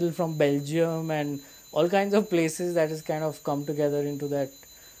 scrap metal from Belgium and all kinds of places that has kind of come together into that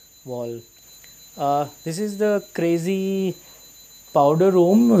wall. This is the crazy powder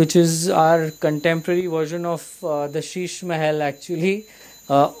room, which is our contemporary version of the Sheesh Mahal actually.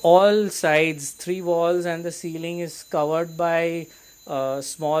 All sides, 3 walls and the ceiling is covered by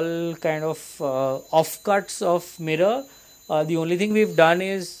small kind of offcuts of mirror. The only thing we've done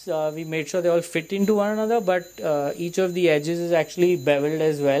is we made sure they all fit into one another, but each of the edges is actually beveled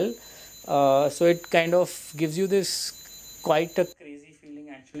as well. So it kind of gives you this quite a crazy feeling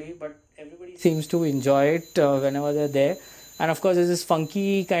actually, but everybody seems to enjoy it whenever they're there. And of course there's this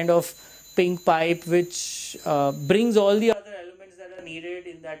funky kind of pink pipe which brings all the other elements that are needed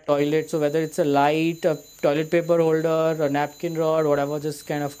in that toilet. So whether it's a light, a toilet paper holder, a napkin rod, whatever, just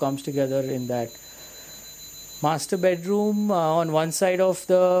kind of comes together in that. Master bedroom on one side of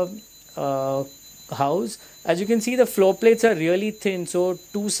the house. As you can see, the floor plates are really thin, so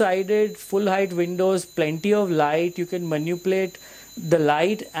 2-sided full height windows, plenty of light. You can manipulate the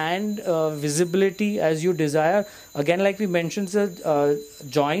light and visibility as you desire. Again, like we mentioned, it's a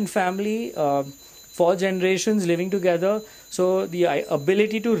joint family, 4 generations living together, so the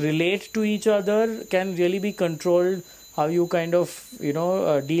ability to relate to each other can really be controlled, how you kind of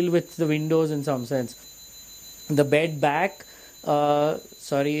deal with the windows in some sense. The bed back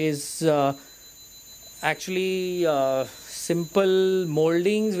is actually simple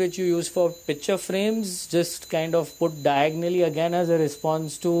moldings which you use for picture frames, just kind of put diagonally again as a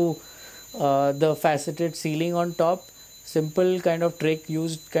response to the faceted ceiling on top. Simple kind of trick,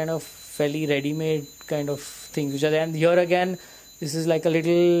 used kind of fairly ready-made kind of things which are there. And here again, this is like a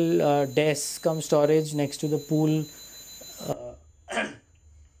little desk cum storage next to the pool.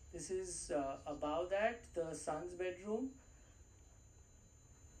 This is above that, the son's bedroom.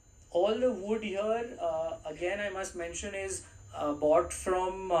 All the wood here, again I must mention, is bought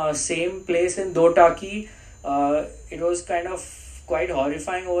from same place in Dotaki. It was kind of quite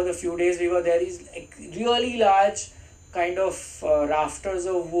horrifying over the few days we were there. These really large kind of rafters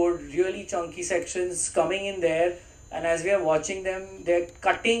of wood, really chunky sections coming in there, and as we are watching them, they're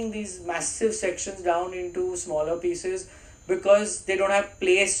cutting these massive sections down into smaller pieces because they don't have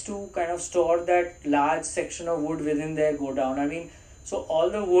place to kind of store that large section of wood within their go down. I mean, so all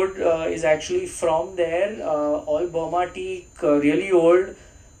the wood is actually from there, all Burma teak, really old.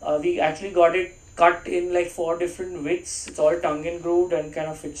 We actually got it cut in like 4 different widths. It's all tongue and grooved and kind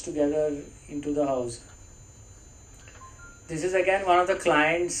of fits together into the house. This is again one of the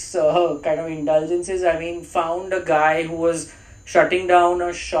clients' kind of indulgences. I mean, found a guy who was shutting down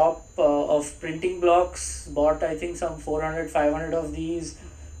a shop of printing blocks, bought I think some 400, 500 of these,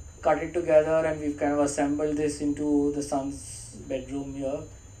 cut it together, and we've kind of assembled this into the son's bedroom here.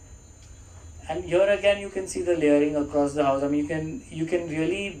 And here again you can see the layering across the house. I mean, you can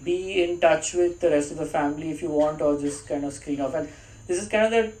really be in touch with the rest of the family if you want, or just kind of screen off. And this is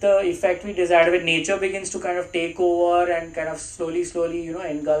kind of the effect we desired, when nature begins to kind of take over and kind of slowly,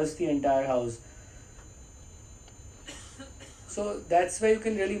 engulfs the entire house. So that's where you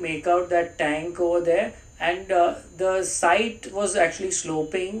can really make out that tank over there. And the site was actually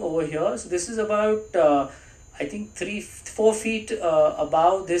sloping over here. So this is about, I think 3-4 feet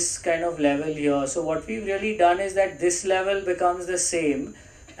above this kind of level here. So what we've really done is that this level becomes the same.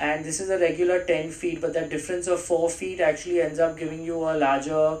 And this is a regular 10 feet, but that difference of 4 feet actually ends up giving you a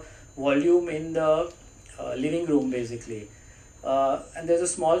larger volume in the living room basically. And there's a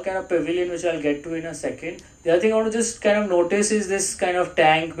small kind of pavilion which I'll get to in a second. The other thing I want to just kind of notice is this kind of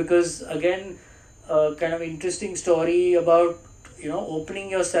tank, because again, kind of interesting story about,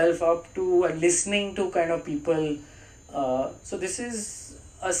 opening yourself up to and listening to kind of people. So this is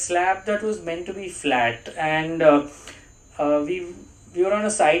a slab that was meant to be flat, and we were on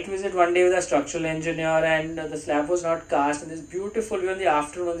a site visit one day with a structural engineer, and the slab was not cast, and we were in the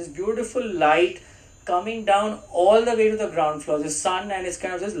afternoon, this beautiful light coming down all the way to the ground floor, the sun, and it's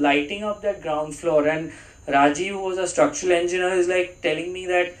kind of just lighting up that ground floor. And Rajiv, who was a structural engineer, is like telling me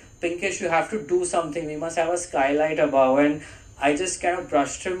that, Pinkish, you have to do something, we must have a skylight above. And I just kind of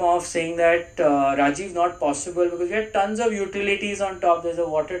brushed him off, saying that Rajiv, not possible, because we had tons of utilities on top. There's a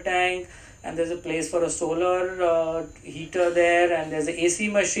water tank, and there's a place for a solar heater there, and there's an AC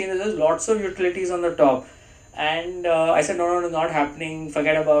machine. There's lots of utilities on the top. And I said, no, not happening,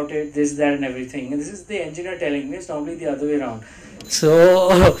 forget about it, this, that, and everything. And this is the engineer telling me. It's normally the other way around.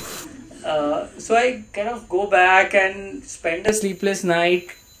 So so I kind of go back and spend a sleepless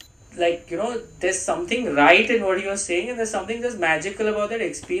night. Like, there's something right in what he was saying, and there's something just magical about that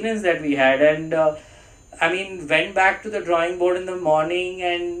experience that we had. And went back to the drawing board in the morning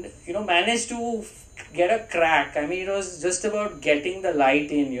and, managed to get a crack. I mean, it was just about getting the light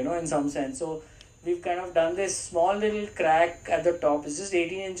in, in some sense. So we've kind of done this small little crack at the top. It's just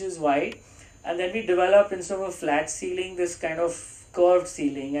 18 inches wide. And then we developed, instead of a flat ceiling, this kind of curved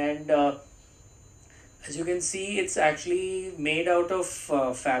ceiling. And as you can see, it's actually made out of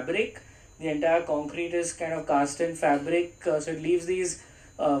fabric. The entire concrete is kind of cast in fabric. So it leaves these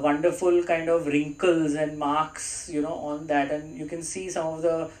wonderful kind of wrinkles and marks, on that. And you can see some of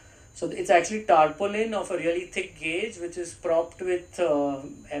the... So it's actually tarpaulin of a really thick gauge, which is propped with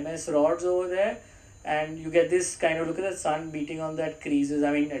MS rods over there. And you get this kind of, look at the sun beating on that creases.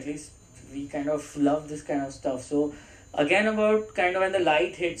 I mean, at least we kind of love this kind of stuff. So again, about kind of when the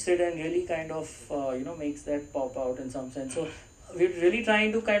light hits it and really kind of, makes that pop out in some sense. So we're really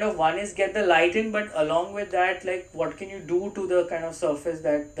trying to kind of, one is get the light in, but along with that, like, what can you do to the kind of surface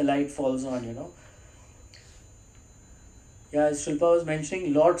that the light falls on, Yeah, as Shilpa was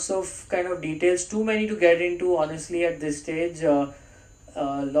mentioning, lots of kind of details, too many to get into honestly at this stage.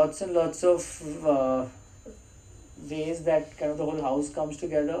 Lots and lots of ways that kind of the whole house comes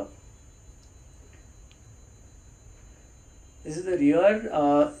together. This is the rear.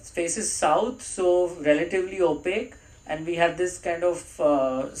 It faces south, so relatively opaque, and we have this kind of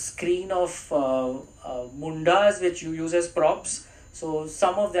screen of mundas which you use as props. So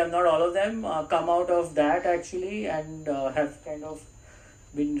some of them, not all of them, come out of that actually, and have kind of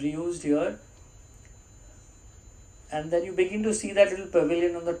been reused here. And then you begin to see that little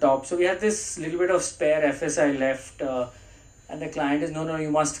pavilion on the top. So we have this little bit of spare FSI left, and the client is, no,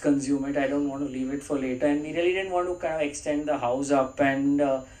 you must consume it. I don't want to leave it for later. And we really didn't want to kind of extend the house up. And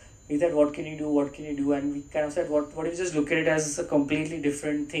we said, what can you do? And we kind of said, what if you just look at it as a completely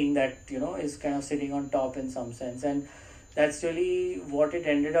different thing that, is kind of sitting on top in some sense. And that's really what it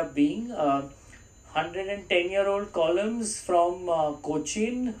ended up being. 110-year-old columns from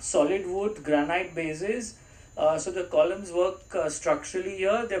Cochin, solid wood, granite bases. So the columns work structurally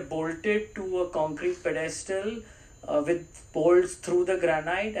here. They're bolted to a concrete pedestal with bolts through the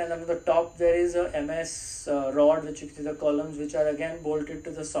granite, and on the top there is a MS rod, which you can see the columns, which are again bolted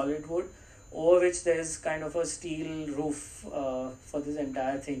to the solid wood, over which there is kind of a steel roof for this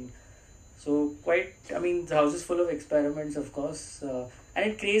entire thing. So the house is full of experiments, of course, and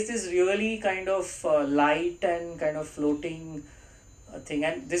it creates this really kind of light and kind of floating thing.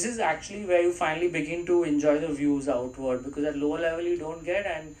 And this is actually where you finally begin to enjoy the views outward, because at lower level you don't get,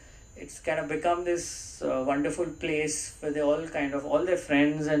 and it's kind of become this wonderful place where they all their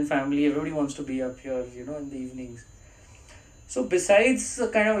friends and family, everybody wants to be up here, in the evenings. So besides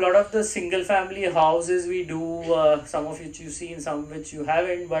kind of a lot of the single family houses we do, some of which you've seen, some which you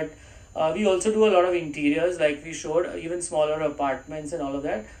haven't, but We also do a lot of interiors, like we showed, even smaller apartments and all of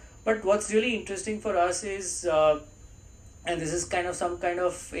that. But what's really interesting for us is, and this is kind of some kind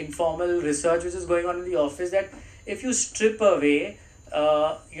of informal research which is going on in the office, that if you strip away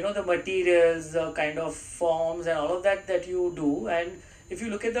the materials, the kind of forms and all of that that you do, and if you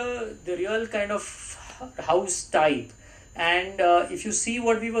look at the real kind of house type, and if you see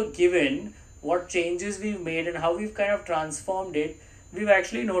what we were given, what changes we've made and how we've kind of transformed it, we've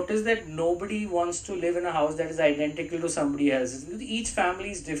actually noticed that nobody wants to live in a house that is identical to somebody else's. Each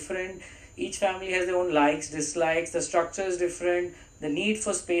family is different. Each family has their own likes, dislikes. The structure is different. The need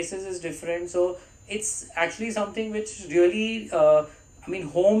for spaces is different. So it's actually something which really,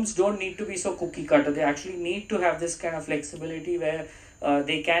 homes don't need to be so cookie cutter. They actually need to have this kind of flexibility where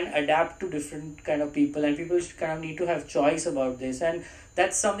they can adapt to different kind of people, and people kind of need to have choice about this. And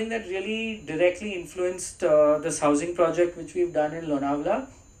that's something that really directly influenced this housing project which we've done in Lonavala.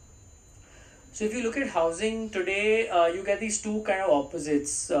 So if you look at housing today, you get these two kind of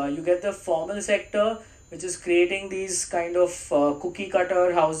opposites. You get the formal sector, which is creating these kind of cookie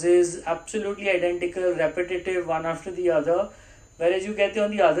cutter houses, absolutely identical, repetitive, one after the other. Whereas you get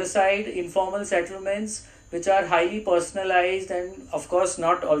on the other side, informal settlements, which are highly personalized, and of course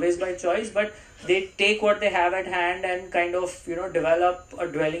not always by choice, but they take what they have at hand and kind of develop a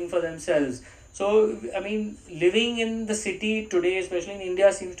dwelling for themselves. So living in the city today, especially in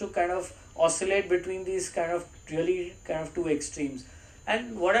India, seems to kind of oscillate between these kind of really kind of two extremes.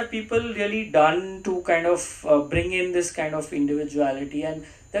 And what have people really done to kind of bring in this kind of individuality? And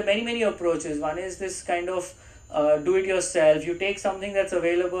there are many approaches. One is this kind of do it yourself. You take something that's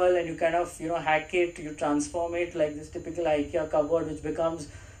available and you kind of hack it, you transform it, like this typical IKEA cupboard which becomes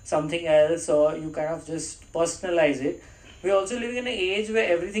something else, or you kind of just personalize it. We're also living in an age where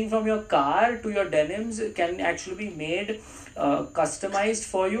everything from your car to your denims can actually be made customized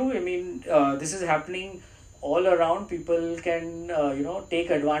for you. This is happening all around. People can take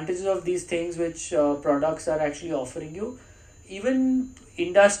advantage of these things which products are actually offering you. Even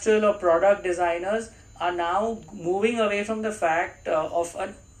industrial or product designers are now moving away from the fact of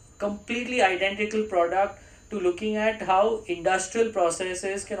a completely identical product to looking at how industrial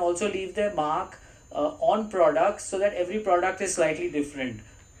processes can also leave their mark on products, so that every product is slightly different.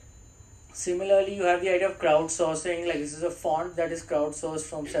 Similarly, you have the idea of crowdsourcing, like this is a font that is crowdsourced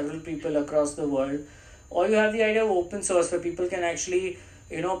from several people across the world. Or you have the idea of open source, where people can actually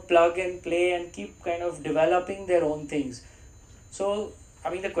plug and play and keep kind of developing their own things. So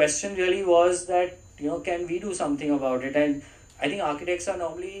the question really was that can we do something about it? And I think architects are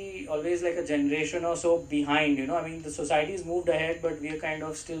normally always like a generation or so behind. The society's moved ahead, but we are kind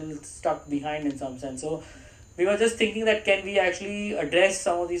of still stuck behind in some sense. So we were just thinking that can we actually address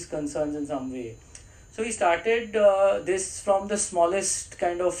some of these concerns in some way? So we started this from the smallest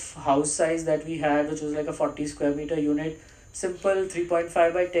kind of house size that we had, which was like a 40 square meter unit. Simple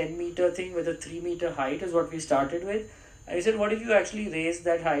 3.5 by 10 meter thing with a 3 meter height is what we started with. And we said, what if you actually raise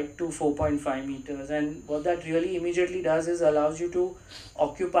that height to 4.5 meters? And what that really immediately does is allows you to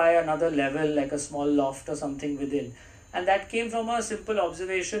occupy another level, like a small loft or something within. And that came from a simple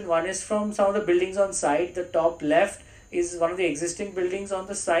observation. One is from some of the buildings on site. The top left is one of the existing buildings on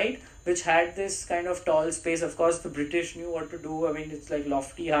the site, which had this kind of tall space. Of course, the British knew what to do. It's like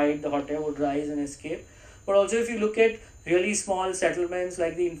lofty height, the hot air would rise and escape. But also if you look at really small settlements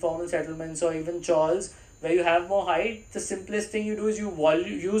like the informal settlements or even chawls, where you have more height, the simplest thing you do is you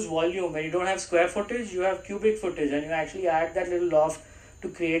use volume. When you don't have square footage, you have cubic footage, and you actually add that little loft to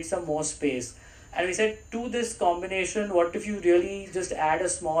create some more space. And we said, to this combination, what if you really just add a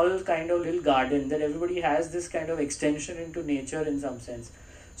small kind of little garden, that everybody has this kind of extension into nature in some sense.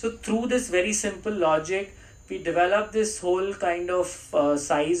 So through this very simple logic, we developed this whole kind of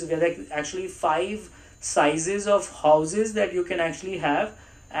size, where there are actually 5 sizes of houses that you can actually have.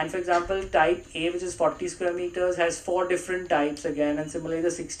 And for example, type A, which is 40 square meters, has 4 different types again. And similarly,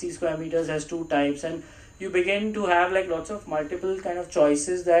 the 60 square meters has 2 types. And you begin to have like lots of multiple kind of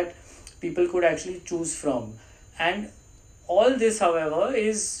choices that people could actually choose from. And all this, however,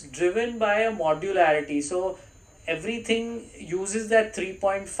 is driven by a modularity. So everything uses that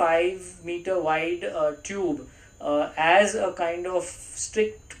 3.5 meter wide tube as a kind of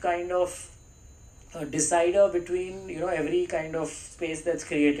strict kind of decider between every kind of space that's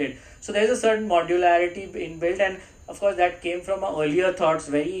created. So there's a certain modularity inbuilt, and of course that came from our earlier thoughts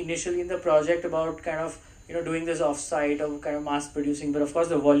very initially in the project about kind of doing this off-site or kind of mass producing. But of course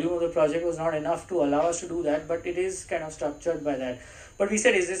the volume of the project was not enough to allow us to do that, but it is kind of structured by that. But we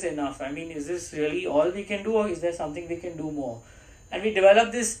said, is this enough? Is this really all we can do, or is there something we can do more? And we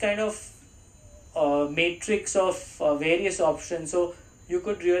developed this kind of matrix of various options. So you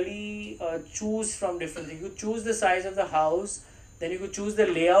could really choose from different things. You could choose the size of the house, then you could choose the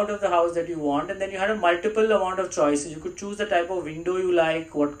layout of the house that you want, and then you had a multiple amount of choices. You could choose the type of window you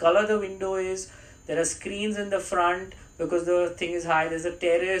like, what color the window is. There are screens in the front because the thing is high. There's a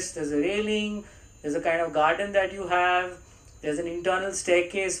terrace, there's a railing, there's a kind of garden that you have. There's an internal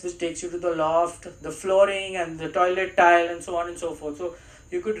staircase which takes you to the loft, the flooring and the toilet tile and so on and so forth. So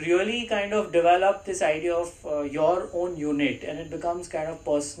you could really kind of develop this idea of your own unit, and it becomes kind of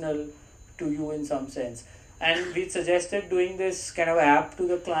personal to you in some sense. And we suggested doing this kind of app to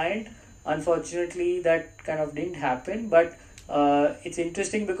the client. Unfortunately, that kind of didn't happen, but it's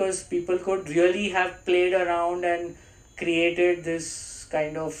interesting because people could really have played around and created this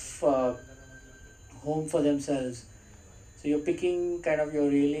kind of home for themselves. So you're picking kind of your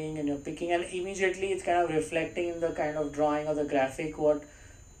railing, and you're picking, and immediately it's kind of reflecting in the kind of drawing or the graphic what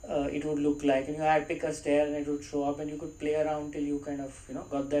it would look like. And you had pick a stair and it would show up, and you could play around till you kind of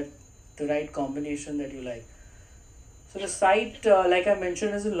got that the right combination that you like. So the site, like I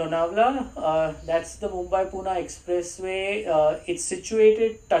mentioned, is in Lonavala. That's the Mumbai-Pune Expressway. It's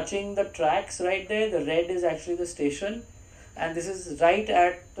situated touching the tracks right there. The red is actually the station, and this is right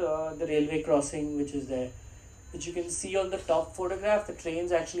at the railway crossing which is there, which you can see on the top photograph. The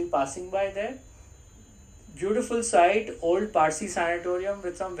train's actually passing by there. Beautiful site, old Parsi sanatorium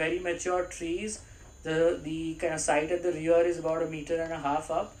with some very mature trees. The kind of site at the rear is about 1.5 meters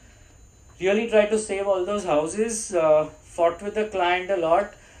up. Really tried to save all those houses, fought with the client a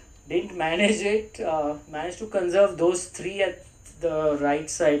lot, didn't manage it, managed to conserve those 3 at the right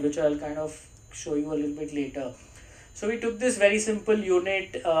side, which I'll kind of show you a little bit later. So we took this very simple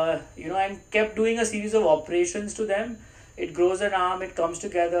unit, and kept doing a series of operations to them. It grows an arm, it comes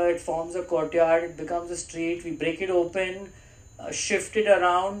together, it forms a courtyard, it becomes a street. We break it open, shift it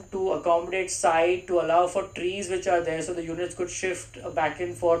around to accommodate side, to allow for trees which are there, so the units could shift back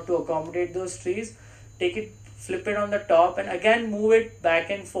and forth to accommodate those trees. Take it, flip it on the top, and again move it back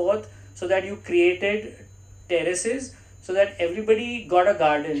and forth, so that you created terraces, so that everybody got a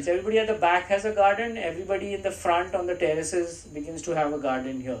garden. So everybody at the back has a garden, everybody in the front on the terraces begins to have a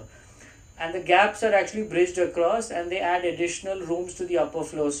garden here. And the gaps are actually bridged across, and they add additional rooms to the upper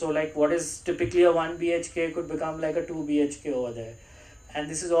floor. So like what is typically a 1 BHK could become like a 2 BHK over there. And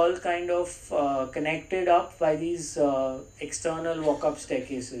this is all kind of connected up by these external walk-up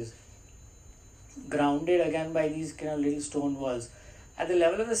staircases, grounded again by these kind of little stone walls. At the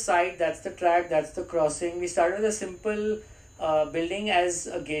level of the site, that's the track, that's the crossing. We started with a simple building as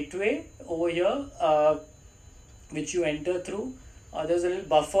a gateway over here, which you enter through. There's a little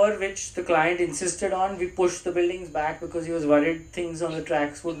buffer which the client insisted on. We pushed the buildings back because he was worried things on the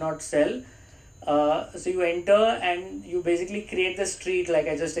tracks would not sell. So you enter and you basically create the street like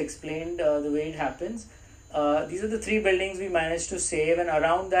I just explained, the way it happens. These are the 3 buildings we managed to save, and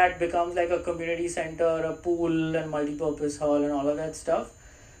around that becomes like a community center, a pool and multi-purpose hall and all of that stuff.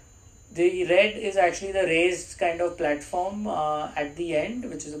 The red is actually the raised kind of platform at the end,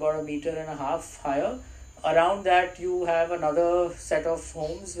 which is about 1.5 meters higher. Around that you have another set of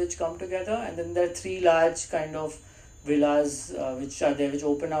homes which come together, and then there are 3 large kind of villas which are there, which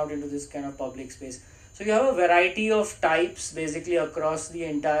open out into this kind of public space. So you have a variety of types basically across the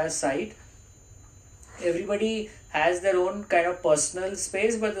entire site. Everybody has their own kind of personal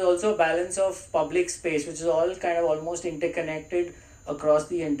space, but there's also a balance of public space, which is all kind of almost interconnected across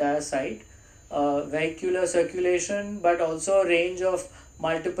the entire site. Vehicular circulation, but also a range of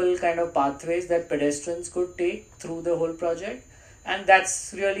multiple kind of pathways that pedestrians could take through the whole project. And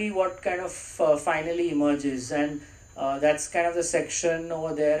that's really what kind of finally emerges. And that's kind of the section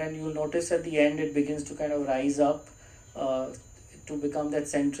over there, and you'll notice at the end it begins to kind of rise up to become that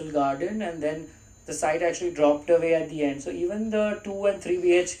central garden, and then the site actually dropped away at the end. So even the 2 and 3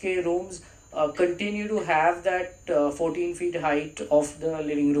 BHK rooms continue to have that 14 feet height of the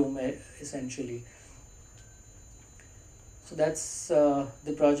living room essentially. So that's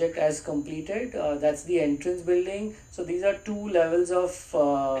the project as completed. That's the entrance building. So these are 2 levels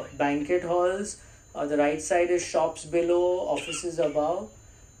of banquet halls. The right side is shops below, offices above.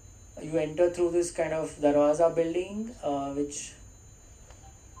 You enter through this kind of darwaza building, which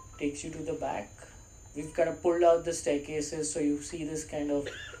takes you to the back. We've kind of pulled out the staircases, so you see this kind of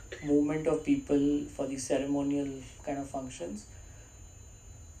movement of people for the ceremonial kind of functions.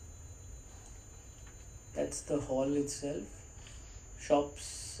 That's the hall itself,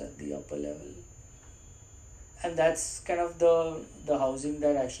 shops at the upper level, and that's kind of the housing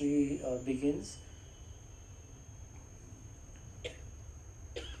that actually begins.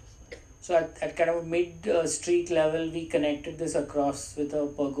 So at kind of a mid street level, we connected this across with a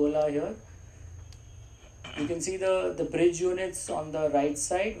pergola here. You can see the bridge units on the right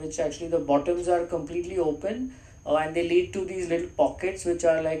side, which actually the bottoms are completely open, and they lead to these little pockets which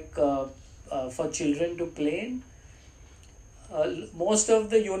are like for children to play in. Most of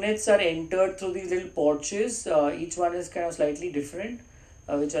the units are entered through these little porches. Each one is kind of slightly different,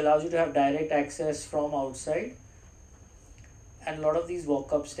 which allows you to have direct access from outside. And a lot of these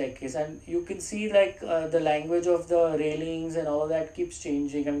walk-up staircase, and you can see like the language of the railings and all that keeps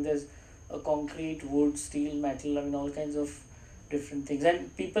changing. I mean, there's a concrete, wood, steel, metal, I mean, all kinds of different things,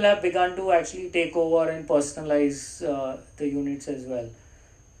 and people have begun to actually take over and personalize the units as well.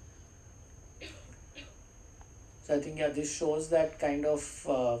 So I think, yeah, this shows that kind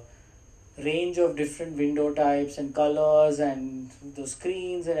of range of different window types and colors and the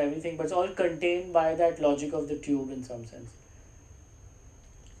screens and everything, but it's all contained by that logic of the tube in some sense.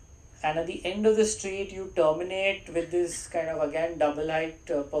 And at the end of the street, you terminate with this kind of, again, double height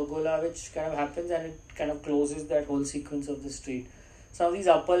pergola, which kind of happens and it kind of closes that whole sequence of the street. Some of these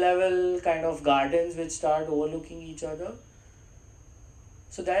upper level kind of gardens which start overlooking each other.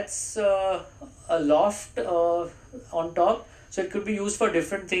 So that's a loft on top. So it could be used for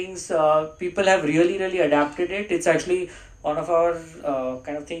different things. People have really adapted it. It's actually one of our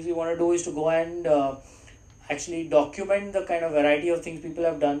kind of things we want to do is to go and actually document the kind of variety of things people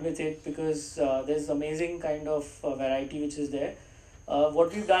have done with it, because there's amazing kind of variety which is there.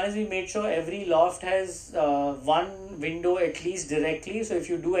 What we've done is we made sure every loft has one window at least directly. So if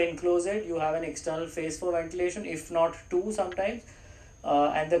you do enclose it, you have an external face for ventilation, if not two sometimes.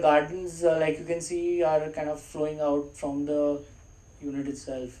 And the gardens, like you can see, are kind of flowing out from the unit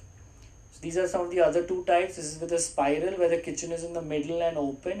itself. So these are some of the other two types. This is with a spiral where the kitchen is in the middle and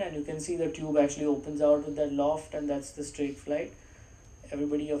open, and you can see the tube actually opens out with that loft, and that's the straight flight.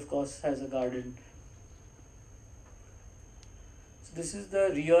 Everybody, of course, has a garden. So this is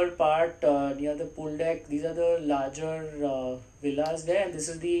the rear part near the pool deck. These are the larger villas there, and this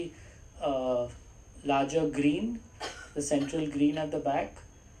is the larger green, the central green at the back.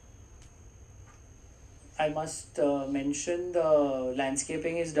 I must mention the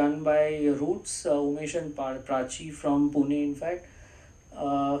landscaping is done by Roots, Umesh and Prachi from Pune, in fact.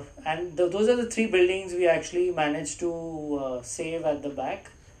 And those are the three buildings we actually managed to save at the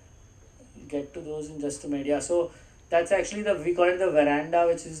back. We'll get to those in just a minute. Yeah, so that's actually we call it the veranda,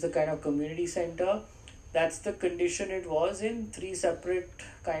 which is the kind of community center. That's the condition it was in, 3 separate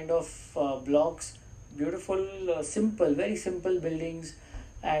kind of blocks. Beautiful, simple, very simple buildings,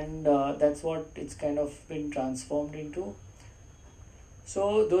 and that's what it's kind of been transformed into.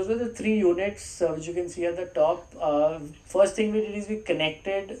 So those were the 3 units which you can see at the top. First thing we did is we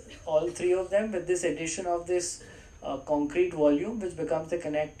connected all 3 of them with this addition of this concrete volume, which becomes the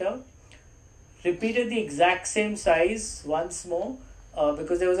connector. Repeated the exact same size once more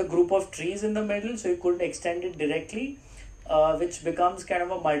because there was a group of trees in the middle, so you couldn't extend it directly, which becomes kind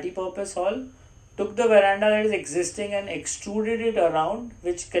of a multi-purpose hall. Took the veranda that is existing and extruded it around,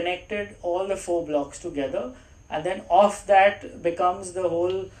 which connected all the 4 blocks together, and then off that becomes the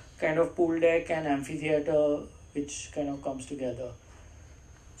whole kind of pool deck and amphitheater, which kind of comes together.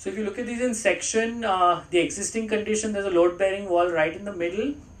 So if you look at these in section, the existing condition, there's a load bearing wall right in the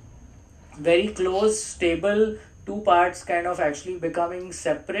middle, very close, stable, 2 parts kind of actually becoming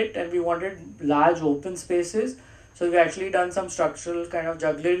separate, and we wanted large open spaces. So we've actually done some structural kind of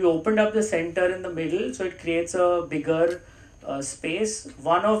jugglery. We opened up the center in the middle, so it creates a bigger space.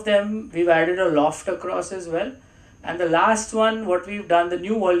 One of them, we've added a loft across as well. And the last one, what we've done, the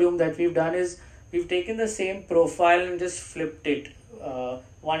new volume that we've done is, we've taken the same profile and just flipped it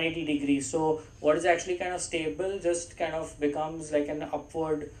 180 degrees. So what is actually kind of stable just kind of becomes like an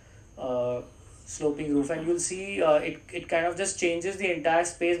upward sloping roof. And you'll see it kind of just changes the entire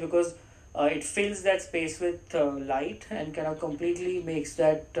space, because it fills that space with light and kind of completely makes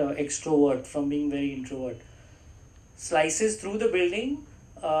that extrovert from being very introvert. Slices through the building,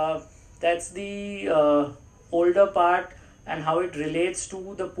 that's the older part and how it relates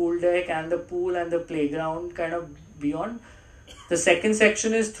to the pool deck and the pool and the playground kind of beyond. The second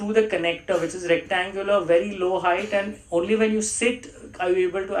section is through the connector, which is rectangular, very low height, and only when you sit are you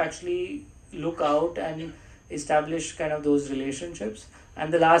able to actually look out and establish kind of those relationships.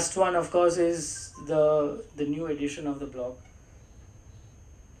 And the last one, of course, is the new edition of the block.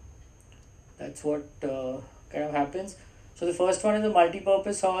 That's what kind of happens. So the first one is a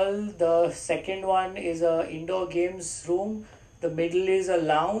multi-purpose hall. The second one is a indoor games room. The middle is a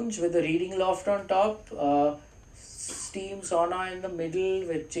lounge with a reading loft on top. Steam sauna in the middle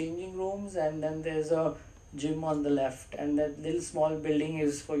with changing rooms, and then there's a gym on the left. And that little small building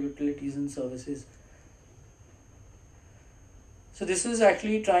is for utilities and services. So this is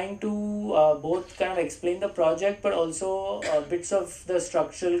actually trying to both kind of explain the project, but also bits of the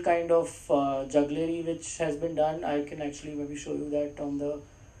structural kind of jugglery which has been done. I can actually maybe show you that on the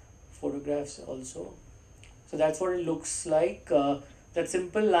photographs also. So that's what it looks like. That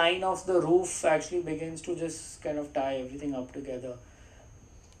simple line of the roof actually begins to just kind of tie everything up together.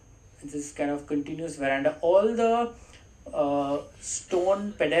 It's this kind of continuous veranda. All the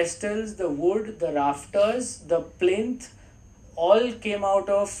stone pedestals, the wood, the rafters, the plinth, all came out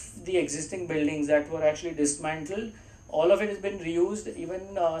of the existing buildings that were actually dismantled. All of it has been reused. Even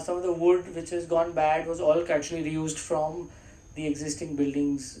some of the wood which has gone bad was all actually reused from the existing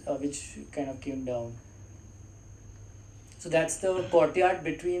buildings which kind of came down. So that's the courtyard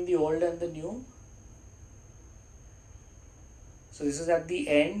between the old and the new. So this is at the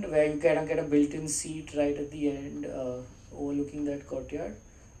end where you kind of get a built-in seat right at the end overlooking that courtyard.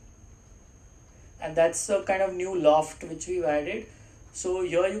 And that's a kind of new loft which we've added. So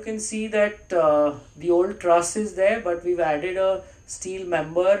here you can see that the old truss is there, but we've added a steel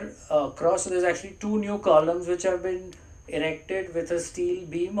member across. So there's actually two new columns which have been erected with a steel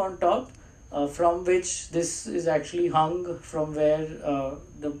beam on top, from which this is actually hung from where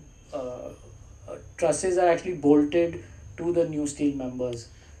the trusses are actually bolted to the new steel members.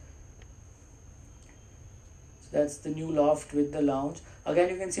 So that's the new loft with the lounge. Again,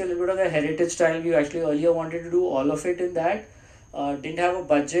 you can see a little bit of the heritage style. We actually earlier wanted to do all of it in that. Didn't have a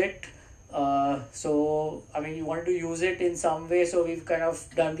budget. So, I mean, you wanted to use it in some way. So we've kind of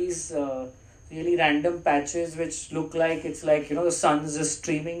done these really random patches which look like it's like, you know, the sun's just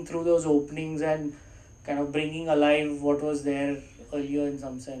streaming through those openings and kind of bringing alive what was there earlier in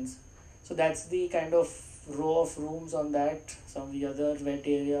some sense. So that's the kind of row of rooms on that. Some of the other wet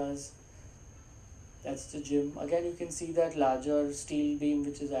areas. That's the gym. Again, you can see that larger steel beam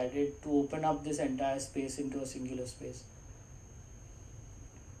which is added to open up this entire space into a singular space.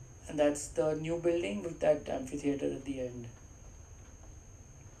 And that's the new building with that amphitheater at the end.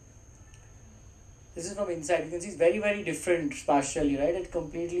 This is from inside. You can see it's very, very different spatially, right? It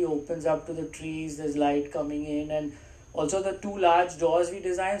completely opens up to the trees. There's light coming in, and also the two large doors we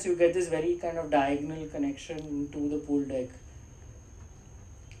designed, so you get this very kind of diagonal connection to the pool deck.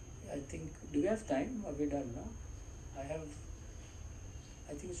 I think, do we have time? Are we done now? I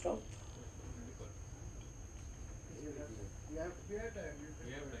think stop.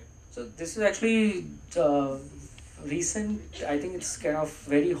 So this is actually recent. I think it's kind of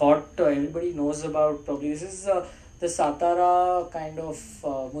very hot. Everybody knows about probably. This is the Satara kind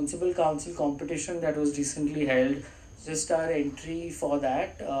of municipal council competition that was recently held. Just our entry for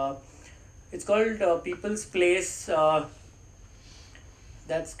that. It's called People's Place.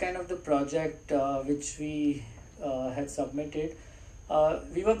 That's kind of the project which we had submitted.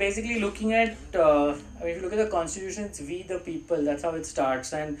 We were basically looking at, I mean, if you look at the constitution, it's we the people, that's how it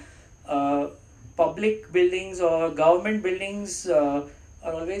starts. And public buildings or government buildings are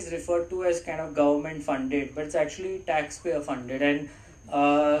always referred to as kind of government funded, but it's actually taxpayer funded, and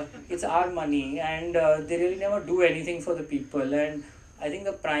it's our money, and they really never do anything for the people. And I think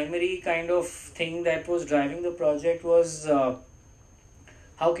the primary kind of thing that was driving the project was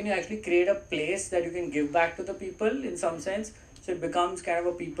how can you actually create a place that you can give back to the people in some sense, so it becomes kind of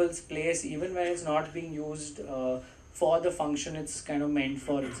a people's place even when it's not being used for the function it's kind of meant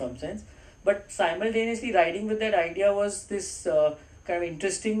for in some sense. But simultaneously riding with that idea was this kind of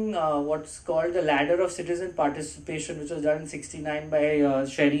interesting what's called the ladder of citizen participation, which was done in 1969 by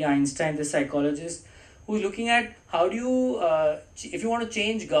Sherry Einstein, the psychologist, who's looking at how do you, if you want to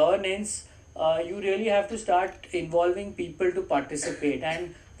change governance, you really have to start involving people to participate,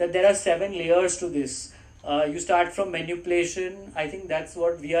 and that there are 7 layers to this. You start from manipulation. I think that's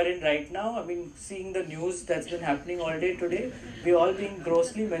what we are in right now. I mean, seeing the news that's been happening all day today, we're all being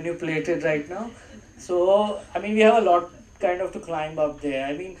grossly manipulated right now. So, I mean, we have a lot kind of to climb up there.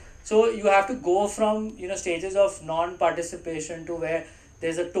 I mean, so you have to go from, you know, stages of non-participation to where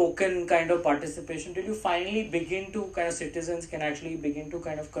there's a token kind of participation till you finally begin to kind of citizens can actually begin to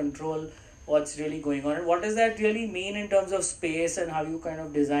kind of control what's really going on. And what does that really mean in terms of space and how you kind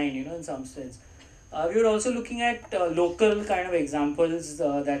of design, you know, in some sense. We were also looking at local kind of examples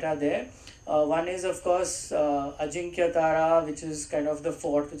that are there. One is, of course, Ajinkya Tara, which is kind of the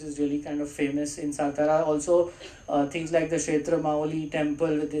fort, which is really kind of famous in Satara. Also, things like the Kshetra Mauli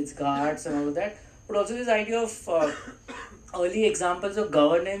temple with its ghats and all of that. But also this idea of early examples of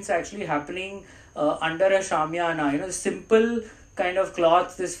governance actually happening under a shamyana, you know, simple kind of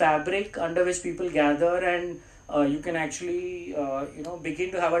cloth, this fabric under which people gather, and you can actually, you know, begin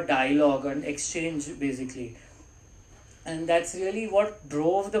to have a dialogue and exchange basically. And that's really what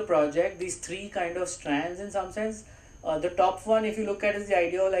drove the project, these 3 kind of strands in some sense. The top one, if you look at, is the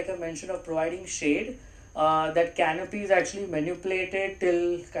idea, like I mentioned, of providing shade. That canopy is actually manipulated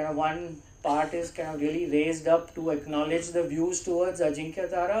till kind of one part is kind of really raised up to acknowledge the views towards Ajinkya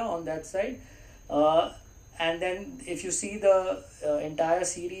Tara on that side. And then if you see the entire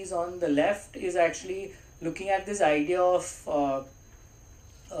series on the left is actually looking at this idea of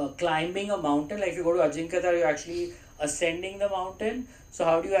climbing a mountain. Like if you go to Ajinkya Tara, you're actually ascending the mountain. So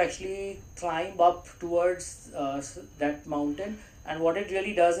how do you actually climb up towards that mountain? And what it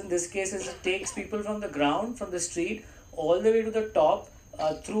really does in this case is it takes people from the ground, from the street, all the way to the top,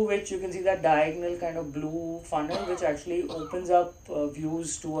 through which you can see that diagonal kind of blue funnel, which actually opens up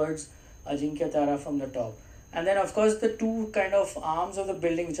views towards Ajinkya Tara from the top. And then of course the two kind of arms of the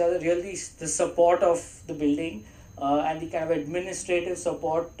building, which are really the support of the building, and the kind of administrative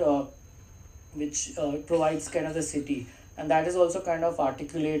support which provides kind of the city. And that is also kind of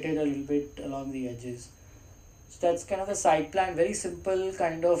articulated a little bit along the edges. So that's kind of the site plan, very simple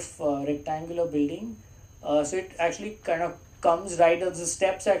kind of rectangular building. So it actually kind of comes right, the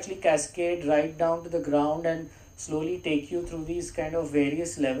steps actually cascade right down to the ground and slowly take you through these kind of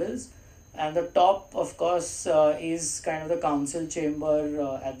various levels. And the top, of course, is kind of the council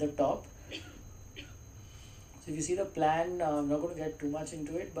chamber at the top. So if you see the plan, I'm not going to get too much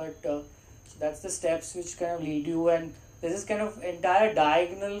into it, but so that's the steps which kind of lead you, and this is kind of entire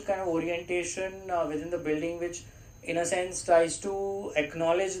diagonal kind of orientation within the building, which in a sense tries to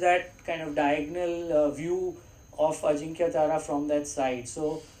acknowledge that kind of diagonal view of Ajinkya Tara from that side.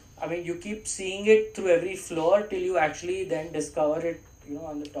 So I mean, you keep seeing it through every floor till you actually then discover it,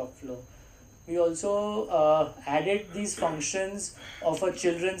 on the top floor. We also added these functions of a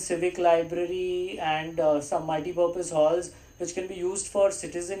children's civic library and some multi-purpose halls which can be used for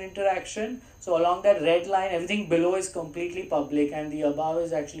citizen interaction. So along that red line, everything below is completely public and the above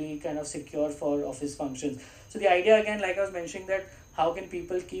is actually kind of secure for office functions. So the idea again, like I was mentioning, that how can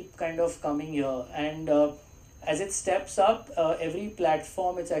people keep kind of coming here, and as it steps up, every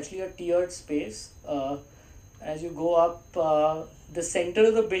platform, it's actually a tiered space. As you go up, the center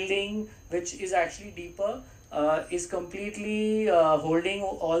of the building, which is actually deeper, is completely holding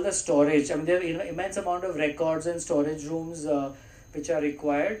all the storage. I mean, there are immense amount of records and storage rooms which are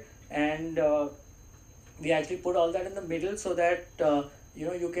required, and we actually put all that in the middle so that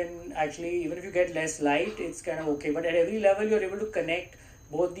you can actually, even if you get less light, it's kind of okay. But at every level, you're able to connect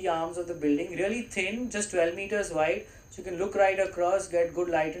both the arms of the building, really thin, just 12 meters wide, so you can look right across, get good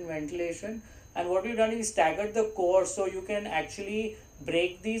light and ventilation. And what we've done is staggered the core, so you can actually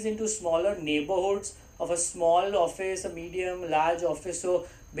break these into smaller neighborhoods of a small office, a medium, large office. So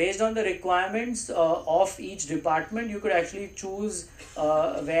based on the requirements of each department, you could actually choose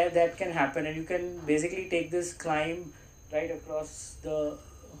where that can happen, and you can basically take this climb right across the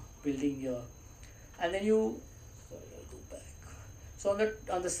building here. And then sorry, I'll go back. So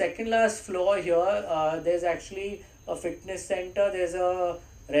on the second last floor here, there's actually a fitness center. There's a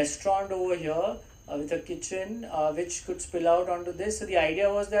restaurant over here with a kitchen which could spill out onto this. So the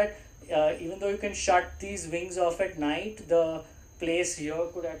idea was that even though you can shut these wings off at night, the place here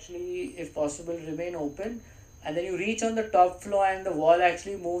could actually, if possible, remain open. And then you reach on the top floor and the wall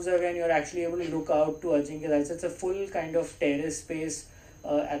actually moves away and you're actually able to look out to Ajinkya Tara. So it's a full kind of terrace space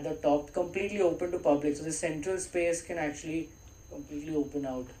at the top, completely open to public. So the central space can actually completely open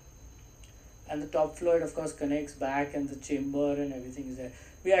out. And the top floor, it of course connects back, and the chamber and everything is there.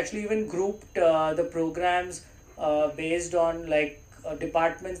 We actually even grouped the programs based on like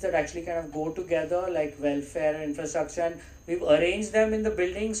departments that actually kind of go together, like welfare and infrastructure, and we've arranged them in the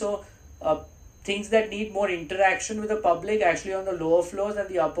building. So things that need more interaction with the public actually on the lower floors, and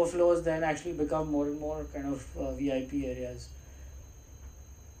the upper floors then actually become more and more kind of VIP areas.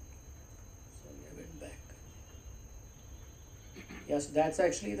 Yeah, so that's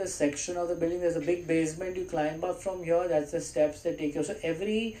actually the section of the building. There's a big basement. You climb up from here. That's the steps that take you. So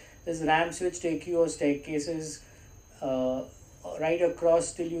there's ramps which take you, or staircases right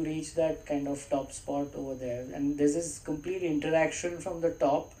across till you reach that kind of top spot over there. And there's this complete interaction from the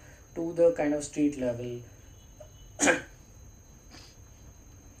top to the kind of street level.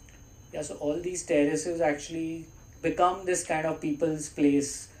 Yeah, so all these terraces actually become this kind of people's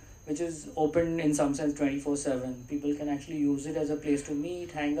place, which is open in some sense 24/7. People can actually use it as a place to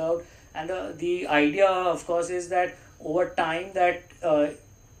meet, hang out. And the idea, of course, is that over time that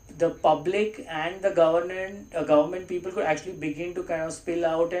the public and the government people could actually begin to kind of spill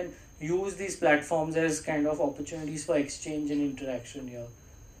out and use these platforms as kind of opportunities for exchange and interaction here.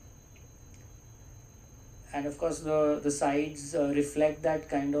 And of course, the sides reflect that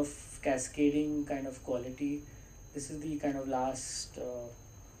kind of cascading kind of quality. This is the kind of last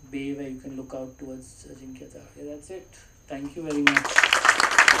bay where you can look out towards Ajinkya. Yeah, that's it. Thank you very much.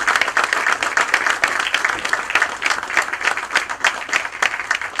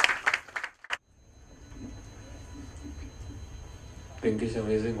 Pinkish,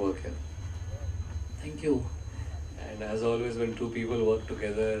 amazing work here. Thank you. And as always, when two people work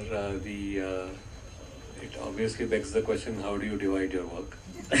together, it obviously begs the question: how do you divide your work?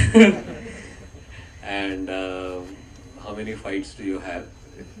 And how many fights do you have?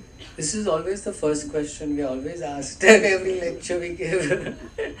 This is always the first question we always asked at every lecture we give.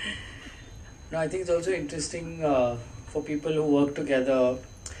 No, I think it's also interesting for people who work together.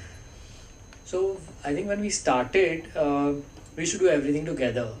 So I think when we started, we should do everything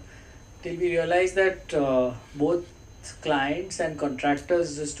together. Till we realized that both clients and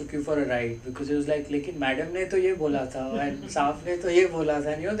contractors just took you for a ride, because it was like, लेकिन madam ने तो ये बोला था and staff ने तो ये बोला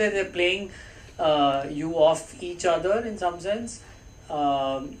था, and they're playing you off each other in some sense.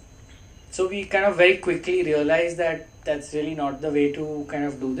 So we kind of very quickly realized that that's really not the way to kind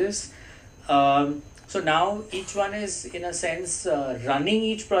of do this. So now each one is in a sense running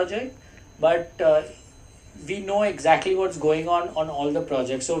each project, but we know exactly what's going on all the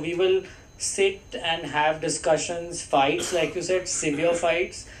projects. So we will sit and have discussions, fights, like you said, severe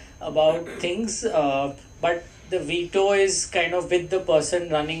fights about things, but the veto is kind of with the person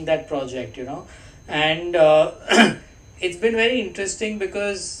running that project, and it's been very interesting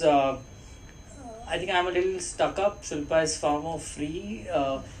because I think I'm a little stuck up. Shilpa is far more free,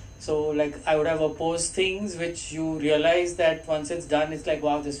 so like I would have opposed things which you realize that once it's done, it's like,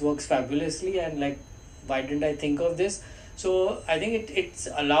 wow, this works fabulously, and like, why didn't I think of this? So I think it's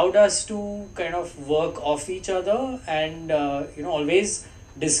allowed us to kind of work off each other and always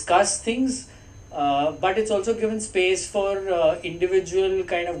discuss things, but it's also given space for individual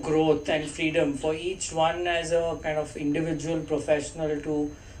kind of growth and freedom for each one as a kind of individual professional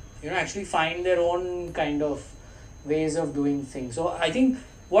to actually find their own kind of ways of doing things. So I think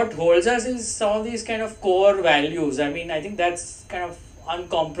what holds us is some of these kind of core values. I mean, I think that's kind of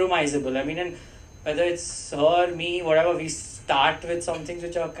uncompromisable. I mean, and whether it's her, me, whatever, we start with some things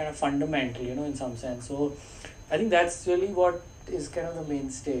which are kind of fundamental, in some sense. So I think that's really what is kind of the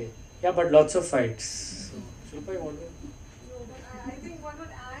mainstay. Yeah, but lots of fights. So, Shilpa, you want to? No, but I think one would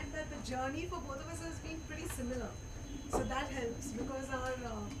add that the journey for both of us has been pretty similar. So that helps, because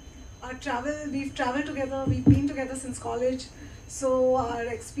our travel, we've traveled together, we've been together since college. So our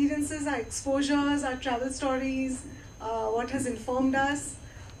experiences, our exposures, our travel stories, what has informed us,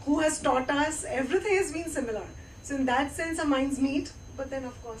 who has taught us, everything has been similar. So in that sense, our minds meet, but then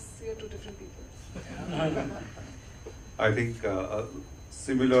of course, we are two different people. I think a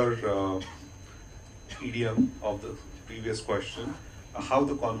similar idiom of the previous question, how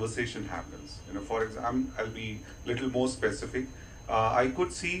the conversation happens. For example, I'll be little more specific. I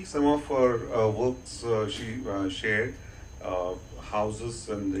could see some of her works she shared, houses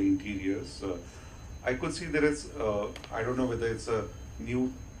and the interiors. I could see there is, I don't know whether it's a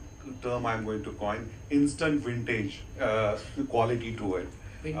new term I'm going to coin, instant vintage quality to it.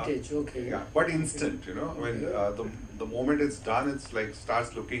 Vintage, okay. Yeah, but instant, when the moment it's done, it's like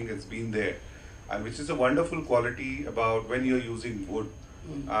starts looking, it's been there, and which is a wonderful quality about when you're using wood,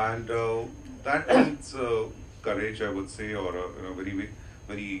 and that needs courage, I would say, or a very,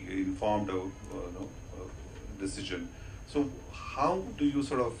 very informed decision. So how do you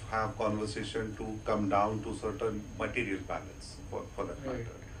sort of have conversation to come down to certain material balance for that matter? Right.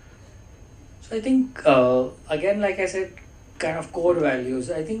 So I think, again, like I said, kind of core values.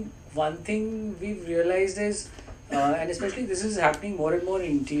 I think one thing we've realized is, and especially this is happening more and more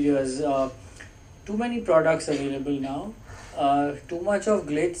in interiors, too many products available now, too much of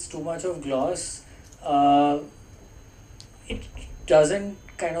glitz, too much of gloss, it doesn't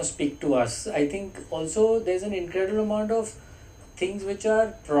kind of speak to us. I think also there's an incredible amount of things which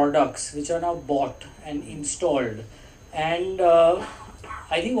are products which are now bought and installed, and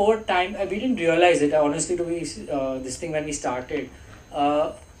I think over time we didn't realize it honestly to be this thing when we started,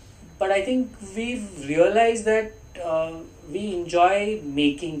 but I think we've realized that we enjoy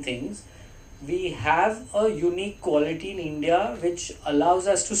making things. We have a unique quality in India which allows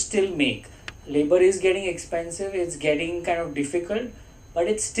us to still make. Labor is getting expensive, it's getting kind of difficult, but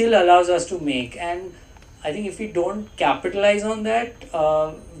it still allows us to make. And I think if we don't capitalize on that,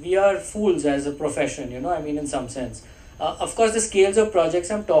 we are fools as a profession, in some sense. Of course, the scales of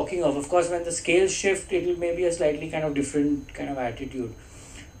projects I'm talking of course, when the scales shift, it will maybe a slightly kind of different kind of attitude.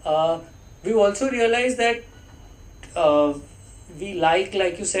 We've also realized that we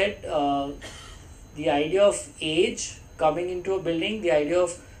like you said, the idea of age coming into a building, the idea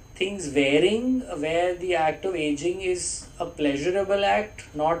of things varying, where the act of aging is a pleasurable act,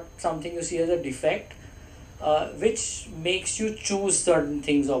 not something you see as a defect, which makes you choose certain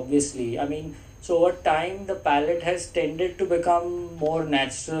things, obviously. I mean, so over time, the palette has tended to become more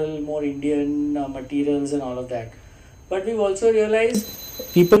natural, more Indian materials and all of that. But we've also realized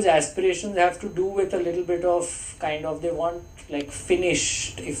people's aspirations have to do with a little bit of kind of, they want like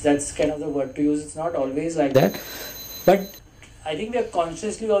finished, if that's kind of the word to use. It's not always like that. But I think they're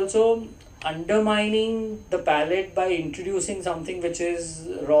consciously also undermining the palette by introducing something which is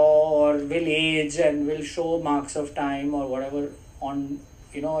raw or will age and will show marks of time or whatever on,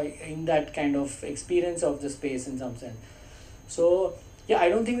 you know, in that kind of experience of the space in some sense. So yeah, I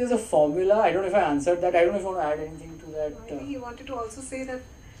don't think there's a formula. I don't know if I answered that. I don't know if you want to add anything to that. I think he wanted to also say that,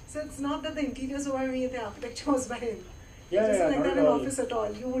 so it's not that the interiors were by me, the architecture was by him. Yeah, Just yeah, like not that at in all. office at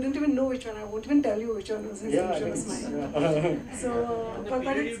all. You wouldn't even know which one. I won't even tell you which one was his, Yeah, which I one was think mine. yeah. So, And the but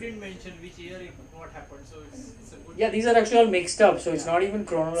period it's, you didn't mention which year what happened, so it's a good. Yeah, these are actually all mixed up, so it's not even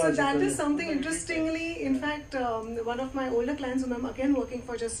chronological. so that is something interestingly, in fact, one of my older clients whom I'm again working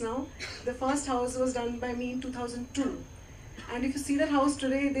for just now, the first house was done by me in 2002. And if you see that house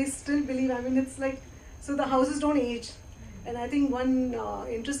today, they still believe, I mean, it's like, so the houses don't age. And I think one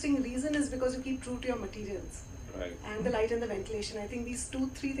interesting reason is because you keep true to your materials. Right. And the light and the ventilation. I think these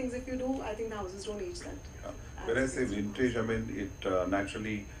 2-3 things, if you do, I think the houses don't age that. When I say vintage, I mean it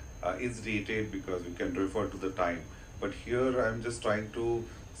naturally is dated because you can refer to the time. But here I'm just trying to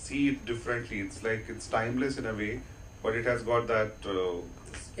see it differently. It's like it's timeless in a way, but it has got that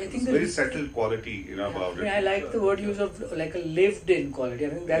I think very settled quality, you know, about I mean, it. I like the word use of like a lived-in quality. I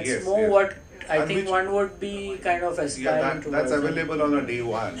think that's Yes, more yes. what I And think which- one would be kind of aspiring Yeah, that's towards. available on a day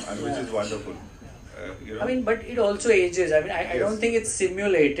one, and which Yeah. is wonderful. You know? I mean, but it also ages. I mean, I Yes. don't think it's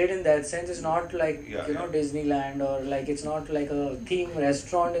simulated in that sense. It's not like, Yeah, you know, yeah. Disneyland, or like it's not like a theme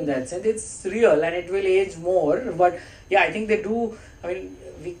restaurant in that sense. It's real and it will age more. But yeah, I think they do. I mean,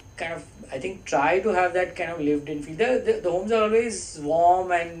 we kind of, I think, try to have that kind of lived in feel. The homes are always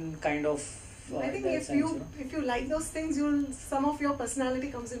warm and kind of. I think in that if sense, you if you like those things, you'll some of your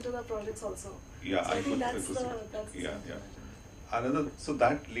personality comes into the projects also. Yeah, So I think could- that's could the see. that's Yeah, yeah. So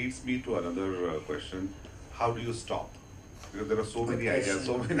that leads me to another question. How do you stop? Because there are so many ideas,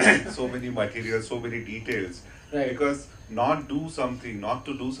 so many materials, so many details. Right. Because not to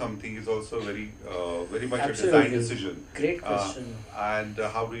do something is also very much Absolutely. a design decision. Great question. And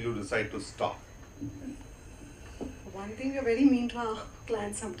how do you decide to stop? one thing we're very mean to our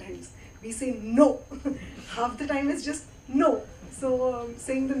clients sometimes. We say no. Half the time it's just no. So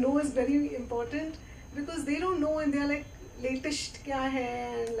saying the no is very important because they don't know and they're like latest kya hai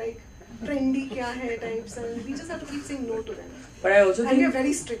and like trendy kya hai types, and we just have to keep saying no to them. But I also And we are think.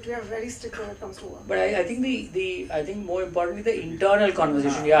 very strict. We are very strict when it comes to work. But I think I think more importantly the internal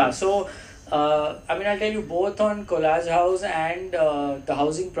conversation. Yeah. So I mean, I'll tell you, both on Collage House and the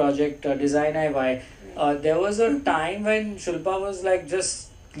housing project Design IY, there was a time when Shilpa was like just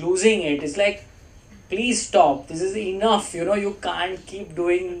losing it. It's like, please stop. This is enough. You know, you can't keep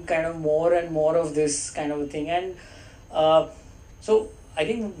doing kind of more and more of this kind of a thing. And so I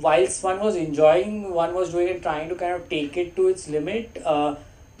think whilst one was enjoying, one was doing it, trying to kind of take it to its limit.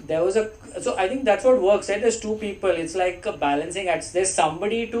 There was so I think that's what works. Right? There's two people. It's like a balancing act. There's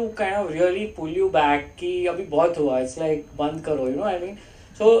somebody to kind of really pull you back. Ki abhi bahut hua. It's like band karo. You know what I mean?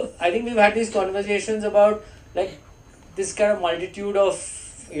 So I think we've had these conversations about like this kind of multitude of,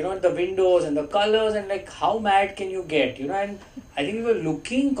 you know, the windows and the colors and like how mad can you get, you know? And I think we were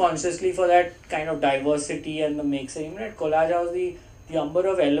looking consciously for that kind of diversity and the mix. And even at Collage House, the number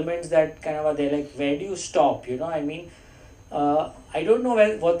of elements that kind of are there, like where do you stop, you know? I mean, I don't know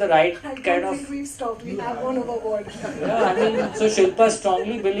what the right I don't kind think of. we've stopped. We have gone overboard. Yeah, I mean, so Shilpa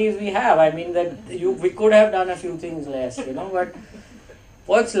strongly believes we have. I mean that we could have done a few things less, you know, but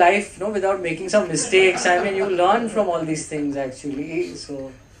what's life, you know, without making some mistakes? I mean, you learn from all these things actually.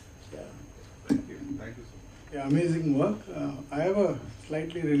 So, yeah. Thank you. Thank you so much. Yeah, amazing work. I have a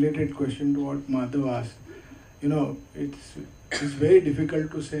slightly related question to what Madhav asked. You know, it's very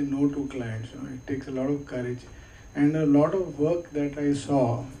difficult to say no to clients. You know, it takes a lot of courage. And a lot of work that I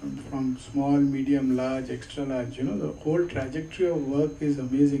saw from small, medium, large, extra large, you know, the whole trajectory of work is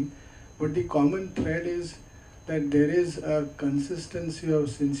amazing. But the common thread is that there is a consistency of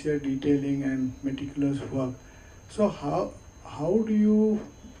sincere detailing and meticulous work. So how do you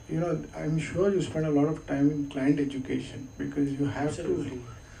know, I'm sure you spend a lot of time in client education because you have Absolutely.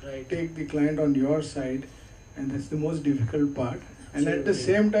 to Right. take the client on your side, and that's the most difficult part. And at the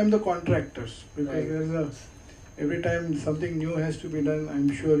Absolutely. same time, the contractors, because Right. there's every time something new has to be done,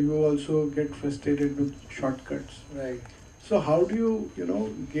 I'm sure you also get frustrated with shortcuts. Right. So how do you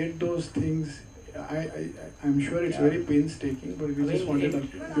get those things? I'm sure it's very painstaking, but we just wanted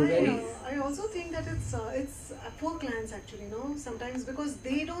to. I also think that it's poor clients actually, sometimes, because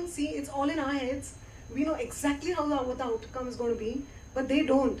they don't see, it's all in our heads. We know exactly what the outcome is going to be, but they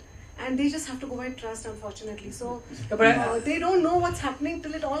don't. And they just have to go by trust, unfortunately. So they don't know what's happening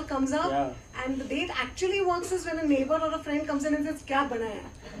till it all comes up. Yeah. And the way it actually works is when a neighbor or a friend comes in and says, "Kya banaya?"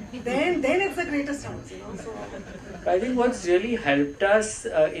 Then it's the greatest house, So I think what's really helped us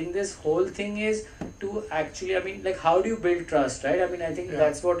in this whole thing is to actually, like, how do you build trust, right? I think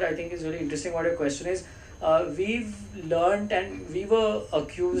that's what I think is really interesting. What your question is, we've learned, and we were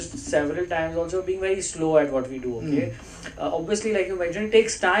accused several times also of being very slow at what we do. Okay, obviously, like you mentioned, it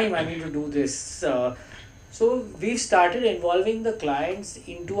takes time. To do this. So we've started involving the clients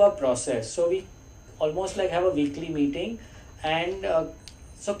into our process. So we almost like have a weekly meeting, and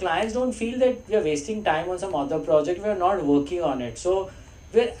so clients don't feel that we are wasting time on some other project. We are not working on it. So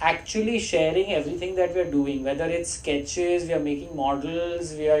we're actually sharing everything that we're doing, whether it's sketches, we are making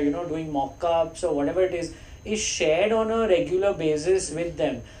models, we are doing mock-ups or whatever it is shared on a regular basis with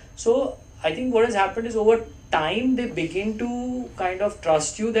them. So I think what has happened is over time they begin to kind of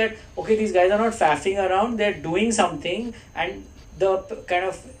trust you that, okay, these guys are not faffing around, they're doing something, and the kind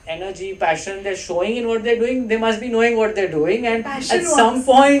of energy, passion they're showing in what they're doing, they must be knowing what they're doing, and passion at some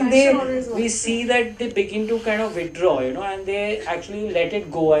point we works. see that they begin to kind of withdraw, and they actually let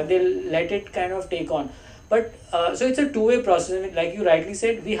it go and they let it kind of take on. But so it's a two-way process. Like you rightly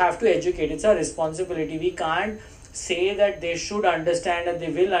said, we have to educate. It's our responsibility. We can't say that they should understand and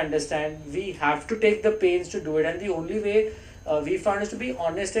they will understand. We have to take the pains to do it, and the only way we found is to be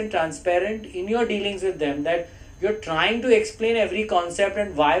honest and transparent in your dealings with them, that you're trying to explain every concept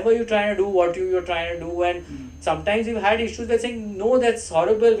and why were you trying to do what you're trying to do. And sometimes we've had issues that saying, no, that's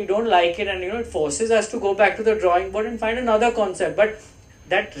horrible, we don't like it, and it forces us to go back to the drawing board and find another concept. But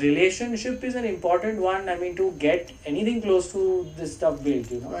that relationship is an important one, to get anything close to this stuff built,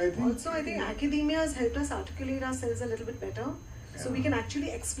 I think academia has helped us articulate ourselves a little bit better. So we can actually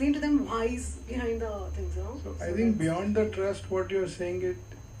explain to them whys behind the things, So I think beyond the trust, what you're saying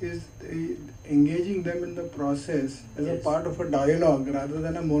is engaging them in the process as a part of a dialogue rather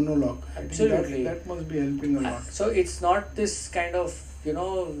than a monologue. Absolutely. That must be helping a lot. So it's not this kind of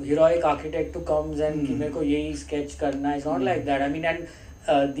heroic architect who comes and ki mere ko yehi sketch karna hai. It's not like that. And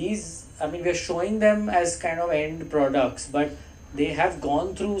we're showing them as kind of end products, but they have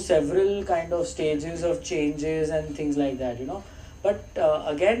gone through several kind of stages of changes and things like that, But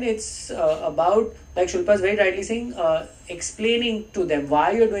again, it's about, like Shilpa is very rightly saying, explaining to them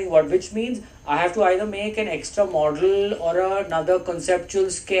why you're doing what, which means I have to either make an extra model or another conceptual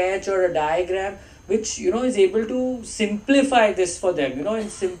sketch or a diagram, which, is able to simplify this for them, in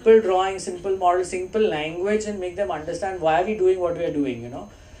simple drawing, simple model, simple language, and make them understand why we're doing what we're doing, Yeah.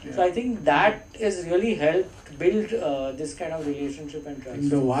 So I think that has really helped build this kind of relationship and trust.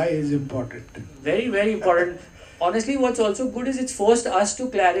 The why is important. Very, very important. Honestly, what's also good is it's forced us to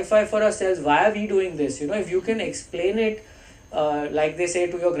clarify for ourselves, why are we doing this? If you can explain it, like they say,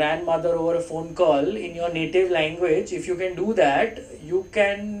 to your grandmother over a phone call in your native language, if you can do that, you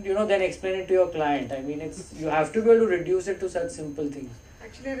can, then explain it to your client. You have to be able to reduce it to such simple things.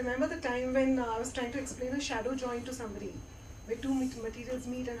 Actually, I remember the time when I was trying to explain a shadow joint to somebody, where two materials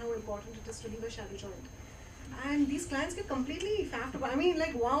meet and how important it is to leave a shadow joint. And these clients get completely faffed.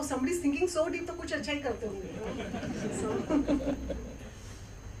 Wow, somebody's thinking so deep, to kuch acha hi karte honge.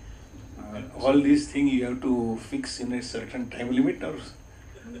 All these things you have to fix in a certain time limit, or?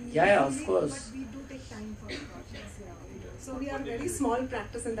 Yeah, of course. But we do take time for the projects. So we are very small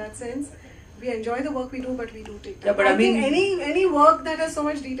practice in that sense. We enjoy the work we do, but we do take time. Yeah, but I think any work that has so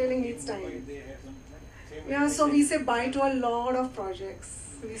much detailing needs time. Yeah, so we say bye to a lot of projects.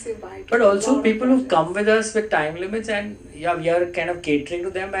 But also people who come with us with time limits, and we are kind of catering to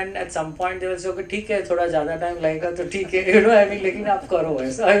them, and at some point they will say, okay, theek hai, thoda zyada time lagega to theek hai, lekin aap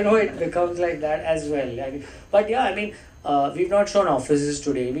karo. So it becomes like that as well. But we've not shown offices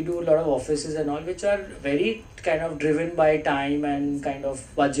today. We do a lot of offices and all, which are very kind of driven by time and kind of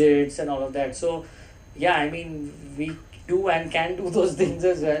budgets and all of that. So we do and can do those things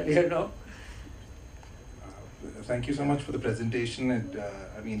as well, Thank you so much for the presentation.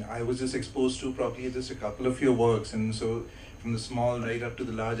 I was just exposed to probably just a couple of your works, and so from the small right up to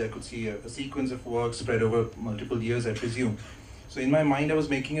the large, I could see a sequence of work spread over multiple years, I presume. So in my mind, I was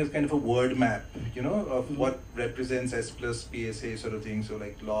making a kind of a word map, of what represents S+PSA sort of thing. So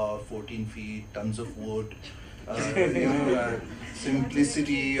like law, 14 feet, tons of wood,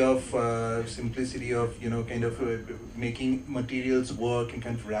 simplicity of kind of making materials work and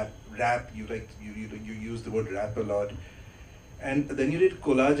kind of wrap. You use the word wrap a lot. And then you did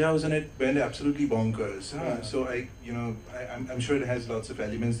Collage House and it went absolutely bonkers. So I'm sure it has lots of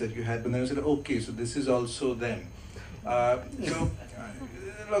elements that you had, but then I said, okay, so this is also them.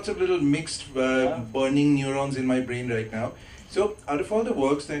 Lots of little mixed burning neurons in my brain right now. So out of all the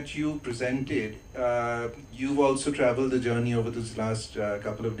works that you presented, you've also traveled the journey over this last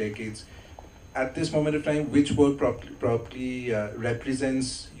couple of decades. At this moment of time, which work properly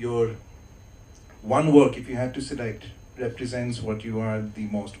represents your one work, if you had to select, represents what you are the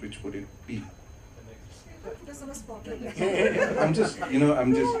most, which would it be? I'm just.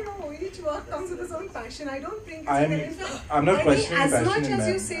 No, each work comes with its own passion. I don't think I'm not questioning as passion. As much as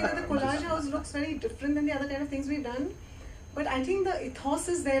you say that the Collage House looks very different than the other kind of things we've done, but I think the ethos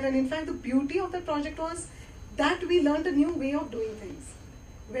is there, and in fact the beauty of the project was that we learned a new way of doing things,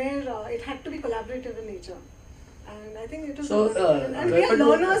 where it had to be collaborative in nature. And I think it was and we are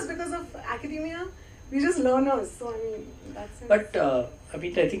learners because of academia. We're just learners, so I mean, that's it. But I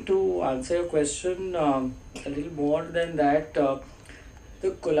think to answer your question a little more than that, the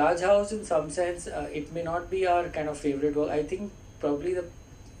Collage House in some sense, it may not be our kind of favorite work. I think probably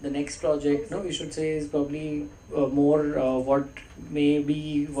the next project, we should say, is probably more what may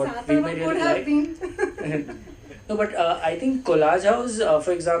be what we may really like. No, but I think Collage House,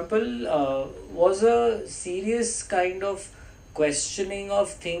 for example, was a serious kind of questioning of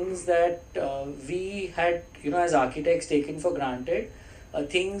things that we had, as architects taken for granted,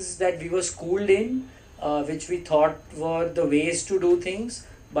 things that we were schooled in, which we thought were the ways to do things.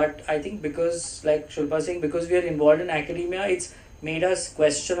 But I think because, like Shilpa was saying, because we are involved in academia, it's made us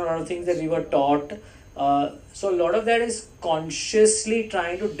question a lot of things that we were taught. So a lot of that is consciously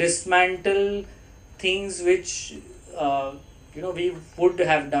trying to dismantle things which we would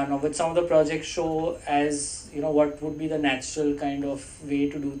have done, or which some of the projects show as what would be the natural kind of way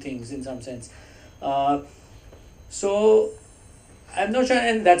to do things in some sense. So I'm not sure,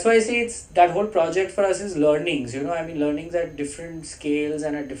 and that's why I say it's that whole project for us is learnings. Learnings at different scales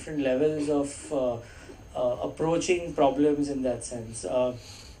and at different levels of approaching problems in that sense.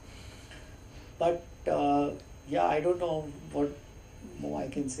 But I don't know what more I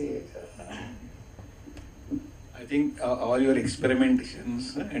can say. I think all your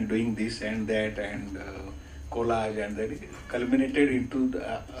experimentations and doing this and that and collage and that culminated into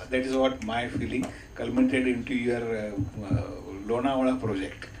that is what my feeling culminated into your Lonavala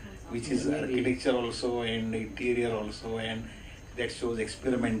project, which is architecture also and interior also, and that shows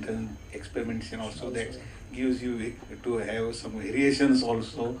experimentation also, that gives you to have some variations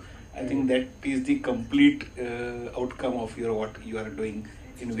also. I think that is the complete outcome of your what you are doing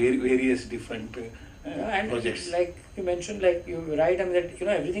in various different and projects. Like you mentioned, like you're right, that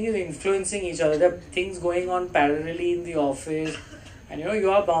everything is influencing each other. There are things going on parallelly in the office, and you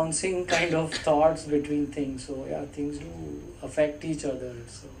are bouncing kind of thoughts between things. So things do affect each other.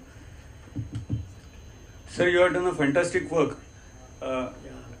 So sir, you have done a fantastic work.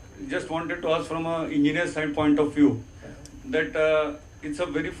 Just wanted to ask from an engineer side point of view that it's a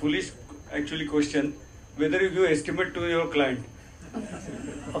very foolish actually question whether you give estimate to your client.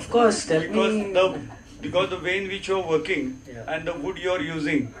 Of course, because the way in which you are working and the wood you are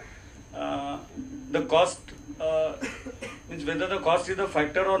using, the cost means whether the cost is a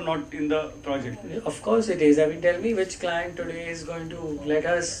factor or not in the project. Of course it is. Tell me which client today is going to let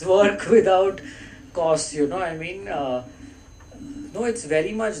us work without cost. No, it's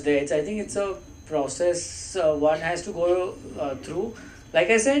very much there. I think it's a process one has to go through. Like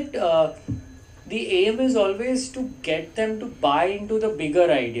I said, the aim is always to get them to buy into the bigger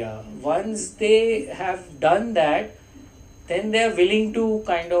idea. Once they have done that, then they are willing to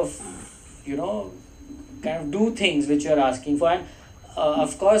kind of do things which you are asking for. And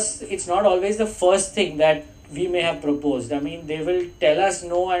of course, it's not always the first thing that we may have proposed. They will tell us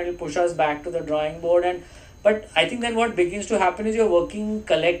no and it will push us back to the drawing board. But I think then what begins to happen is you're working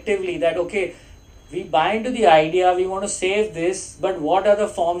collectively, that okay, we buy into the idea, we want to save this, but what other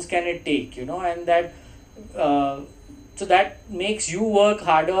forms can it take, and that, so that makes you work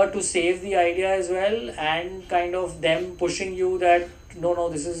harder to save the idea as well, and kind of them pushing you that, no,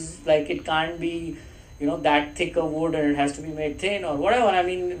 this is like, it can't be, that thick of wood and it has to be made thin or whatever.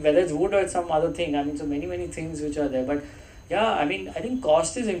 Whether it's wood or it's some other thing, so many things which are there. But I think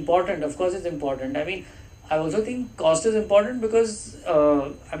cost is important. Of course it's important. I also think cost is important because,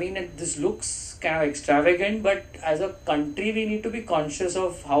 this looks kind of extravagant, but as a country we need to be conscious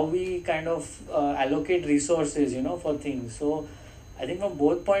of how we kind of allocate resources, for things. So I think from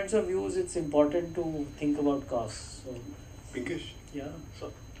both points of views it's important to think about costs. So, Pinkish? Yeah.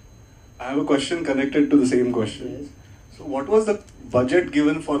 So, I have a question connected to the same question. Yes. So what was the budget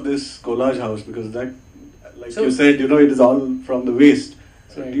given for this collage house? Because that, Like So- you said, you know, it is all from the waste.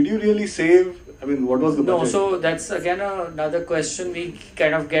 So Right. did you really save? I mean, what was the No, budget? so that's again another question we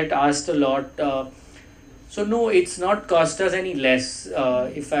kind of get asked a lot. So no, it's not cost us any less,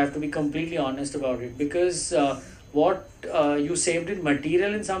 if I have to be completely honest about it, because what you saved in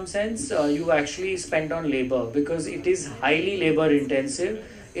material in some sense, you actually spent on labor, because it is highly labor intensive.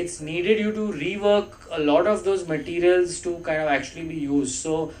 It's needed you to rework a lot of those materials to kind of actually be used.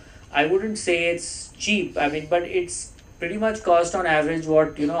 So I wouldn't say it's cheap. I mean, but it's pretty much cost on average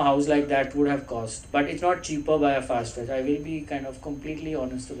what a house like that would have cost. But it's not cheaper by a far stretch. I will be kind of completely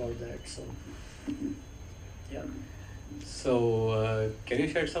honest about that. So yeah. So, can you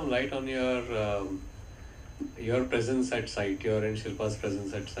shed some light on your presence at site, your and Shilpa's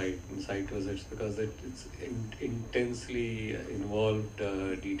presence at site visits, because it's intensely involved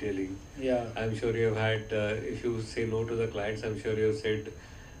detailing. Yeah. I'm sure you have had, if you say no to the clients, I'm sure you have said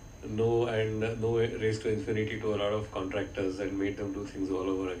no and no race to infinity to a lot of contractors and made them do things all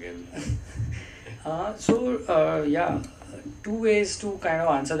over again. Yeah, two ways to kind of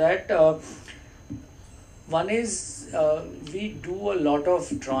answer that. One is we do a lot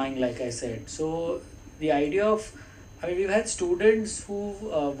of drawing, like I said. So the idea of, I mean, we've had students who've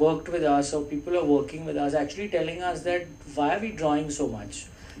worked with us, or people are working with us, actually telling us that why are we drawing so much?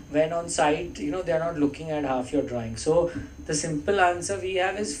 When on site, they're not looking at half your drawing. So the simple answer we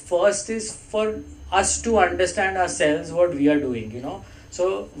have is, first is for us to understand ourselves what we are doing,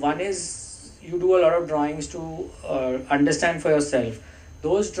 So one is you do a lot of drawings to understand for yourself.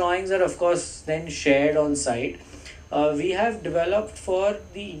 Those drawings are of course then shared on site. We have developed for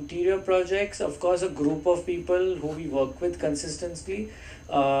the interior projects, of course, a group of people who we work with consistently,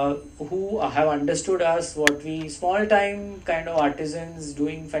 who have understood us, what we, small time kind of artisans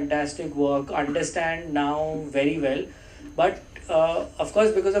doing fantastic work, understand now very well. But of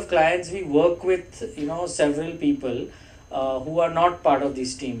course, because of clients, we work with several people who are not part of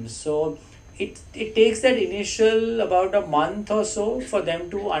these teams. So it takes that initial about a month or so for them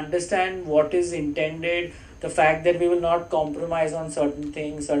to understand what is intended, the fact that we will not compromise on certain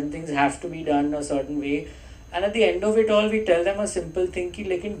things have to be done a certain way. And at the end of it all, we tell them a simple thing कि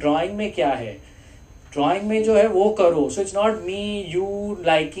लेकिन drawing में क्या है? Drawing में जो है वो करो. So it's not me, you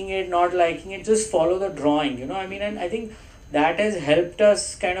liking it, not liking it, just follow the drawing, I mean, and I think that has helped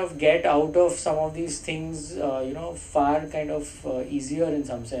us kind of get out of some of these things, far kind of easier in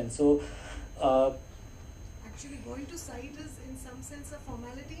some sense. So Actually, going to site is in some sense a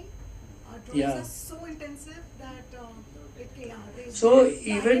formality. Drawings Yeah. are so intensive that So I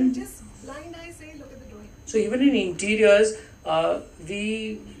even- can just blind eye say, look at the drawing. So even in interiors,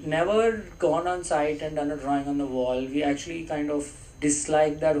 we never gone on site and done a drawing on the wall. We actually kind of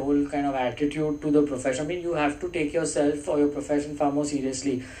dislike that whole kind of attitude to the profession. I mean, you have to take yourself or your profession far more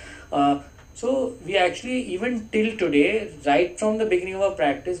seriously. So we actually, even till today, right from the beginning of our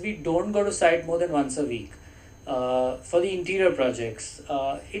practice, we don't go to site more than once a week. For the interior projects,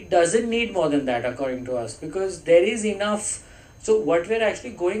 it doesn't need more than that according to us, because there is enough. So what we're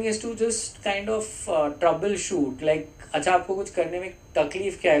actually going is to just kind of troubleshoot, like अच्छा आपको कुछ करने में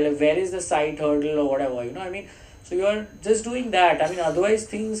तकलीफ क्या है, like where is the site hurdle or whatever, I mean, so you're just doing that. I mean, otherwise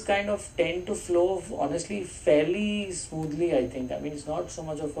things kind of tend to flow honestly fairly smoothly, I think. I mean, it's not so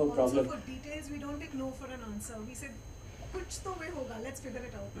much of a problem. Also for details, we don't take no for an answer. We said, कुछ तो वे होगा, let's figure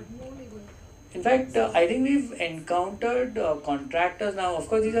it out, but no नहीं बोलेगा. In fact, I think we've encountered contractors now. Of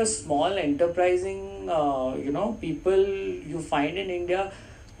course, these are small enterprising, people you find in India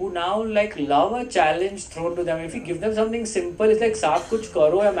who now like love a challenge thrown to them. If you give them something simple, it's like "साहब कुछ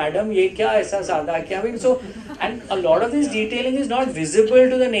करो या madam ये क्या ऐसा सादा क्या?" I mean, so, and a lot of this detailing is not visible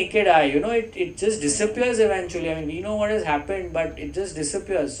to the naked eye. It just disappears eventually. I mean, we know what has happened, but it just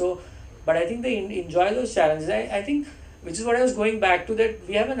disappears. So, but I think they enjoy those challenges. I think. Which is what I was going back to, that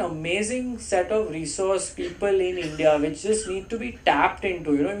we have an amazing set of resource people in India which just need to be tapped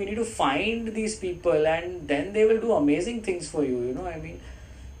into. We need to find these people and then they will do amazing things for you. I mean,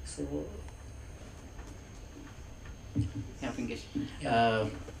 so. Yeah, Pinkish.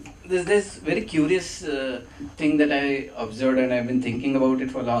 There's this very curious thing that I observed and I've been thinking about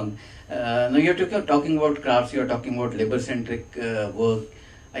it for long. Now you're talking about crafts, you're talking about labor-centric work.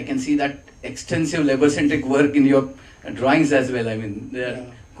 I can see that extensive labor-centric work in your drawings as well. I mean, they're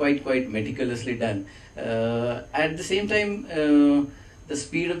quite meticulously done. At the same time, the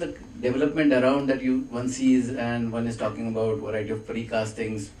speed of the development around that one sees, and one is talking about variety of precast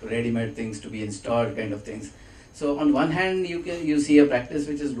things, ready-made things to be installed, kind of things. So on one hand, you see a practice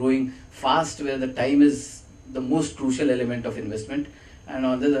which is growing fast, where the time is the most crucial element of investment, and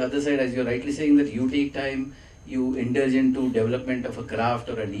on the other side, as you're rightly saying, that you take time, you indulge into development of a craft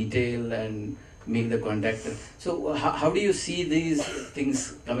or a detail, and make the contact. So how do you see these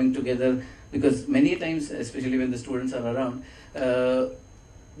things coming together? Because many times, especially when the students are around,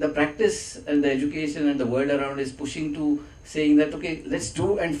 the practice and the education and the world around is pushing to saying that, okay, let's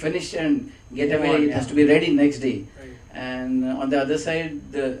do and finish and get away, it has to be ready next day. Right. And on the other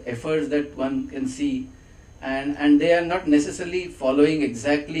side, the efforts that one can see, and they are not necessarily following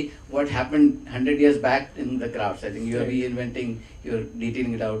exactly what happened 100 years back in the crafts. I think you are reinventing, you're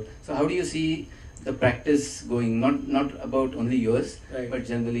detailing it out. So how do you see the practice going, not about only yours, but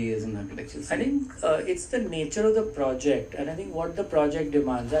generally as an architectural scene? I think it's the nature of the project, and I think what the project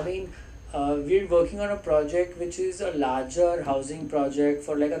demands. I mean, we're working on a project which is a larger housing project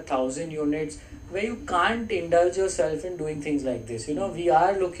for like 1,000 units, where you can't indulge yourself in doing things like this. You know, we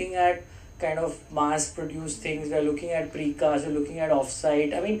are looking at kind of mass-produced things. We're looking at precast. We're looking at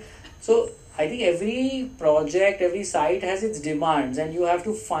off-site. I mean, so I think every project, every site has its demands, and you have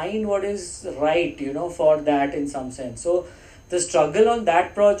to find what is right, you know, for that in some sense. So the struggle on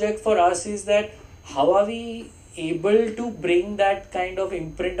that project for us is that how are we able to bring that kind of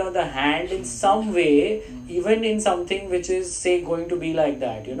imprint on the hand in some way, even in something which is, say, going to be like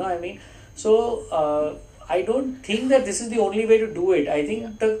that, you know what I mean? So I don't think that this is the only way to do it. I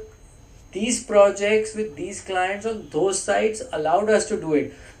think these projects with these clients on those sites allowed us to do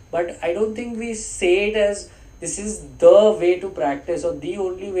it. But I don't think we say it as this is the way to practice or the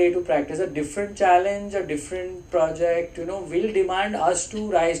only way to practice. A different challenge, a different project, you know, will demand us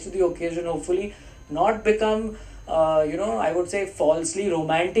to rise to the occasion, hopefully not become, you know, I would say falsely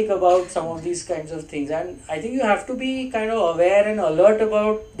romantic about some of these kinds of things. And I think you have to be kind of aware and alert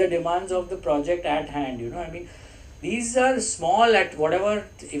about the demands of the project at hand, you know, I mean, these are small at whatever,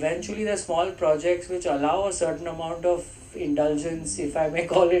 eventually they're small projects which allow a certain amount of indulgence, if I may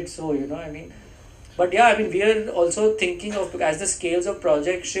call it so, you know, I mean. But yeah, I mean, we are also thinking of, as the scales of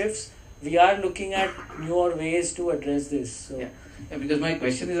project shifts, we are looking at newer ways to address this. So. Yeah, because my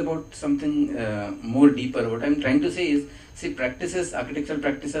question is about something more deeper. What I'm trying to say is, see, practices, architectural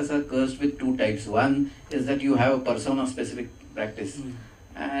practices are cursed with two types. One is that you have a persona-specific practice.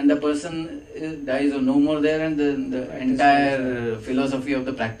 And the person dies or no more there, and the entire philosophy of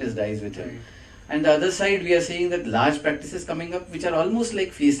the practice dies with him. And the other side, we are seeing that large practices coming up which are almost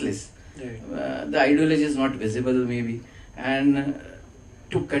like faceless. The ideology is not visible maybe. And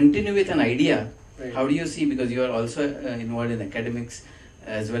to continue with an idea, how do you see, because you are also involved in academics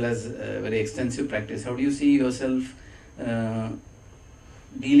as well as very extensive practice, how do you see yourself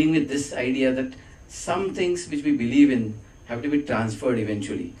dealing with this idea that some things which we believe in have to be transferred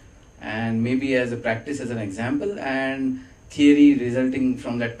eventually, and maybe as a practice as an example, and theory resulting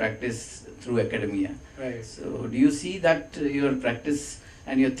from that practice through academia. Right. So do you see that your practice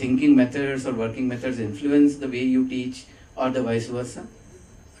and your thinking methods or working methods influence the way you teach, or the vice versa?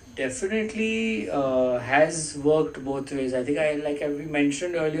 Definitely has worked both ways. I think we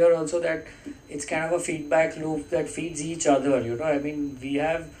mentioned earlier also that it's kind of a feedback loop that feeds each other, you know. I mean, we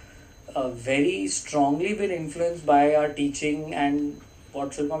have very strongly been influenced by our teaching, and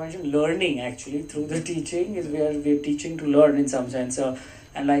what Shilpa mentioned, learning actually through the teaching is we're teaching to learn in some sense.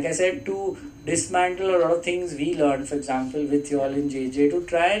 And like I said, to dismantle a lot of things we learned, for example, with you all in JJ, to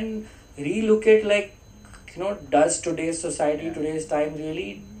try and relook at, like, you know, does today's society, today's time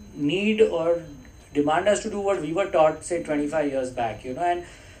really need or demand us to do what we were taught, say, 25 years back, you know.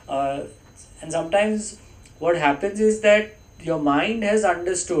 And sometimes what happens is that your mind has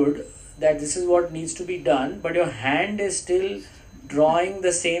understood that this is what needs to be done, but your hand is still drawing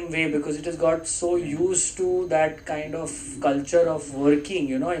the same way because it has got so used to that kind of culture of working,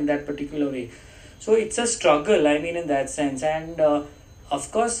 you know, in that particular way. So it's a struggle, I mean, in that sense. And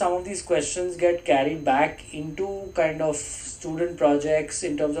of course, some of these questions get carried back into kind of student projects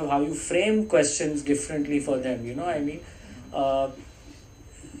in terms of how you frame questions differently for them, you know, I mean.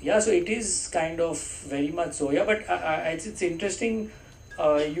 Yeah, so it is kind of very much so. Yeah, but it's interesting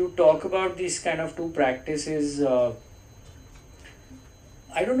you talk about these kind of two practices.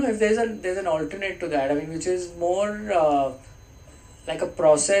 I don't know if there's an alternate to that. I mean, which is more like a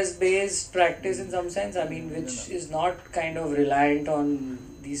process-based practice in some sense. I mean, which is not kind of reliant on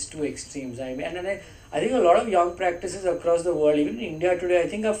these two extremes. I mean, and I think a lot of young practices across the world, even in India today, I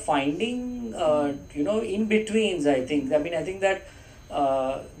think are finding you know, in betweens. I think. I mean, I think that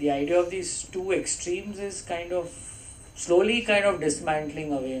the idea of these two extremes is kind of slowly kind of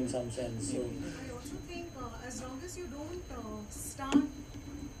dismantling away in some sense. So. I also think as long as you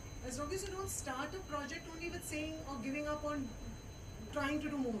don't start a project only with saying or giving up on trying to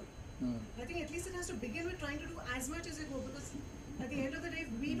do more. I think at least it has to begin with trying to do as much as you go, because at the end of the day,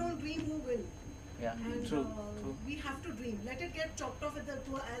 if we don't dream, who will? Yeah, and true. We have to dream. Let it get chopped off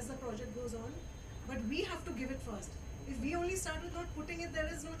as the project goes on. But we have to give it first. If we only start with not putting it, there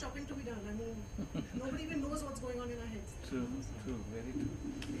is no chopping to be done. I mean, nobody even knows what's going on in our heads. True, very true.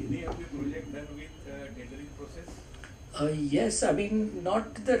 Any of the project done with tendering process? Yes, I mean,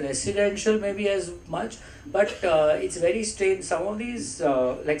 not the residential maybe as much, but it's very strange. Some of these,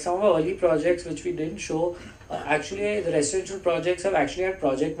 like some of our early projects which we didn't show, actually the residential projects have actually had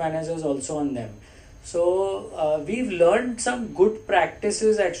project managers also on them. So we've learned some good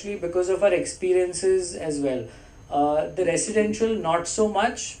practices actually because of our experiences as well. The residential not so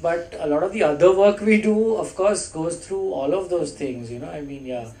much, but a lot of the other work we do of course goes through all of those things, you know, I mean,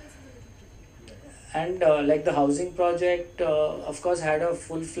 yeah. And like the housing project, of course, had a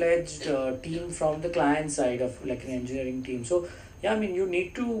full-fledged team from the client side of like an engineering team. So yeah, I mean, you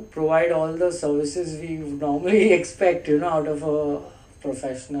need to provide all the services we normally expect, you know, out of a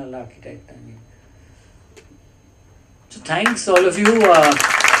professional architect. I mean, so thanks all of you.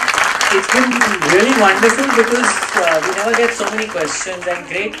 It's been really wonderful because we never get so many questions and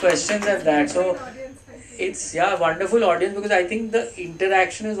great questions at that. So it's wonderful audience because I think the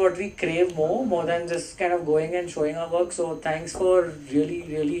interaction is what we crave more than just kind of going and showing our work. So thanks for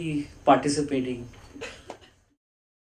really participating.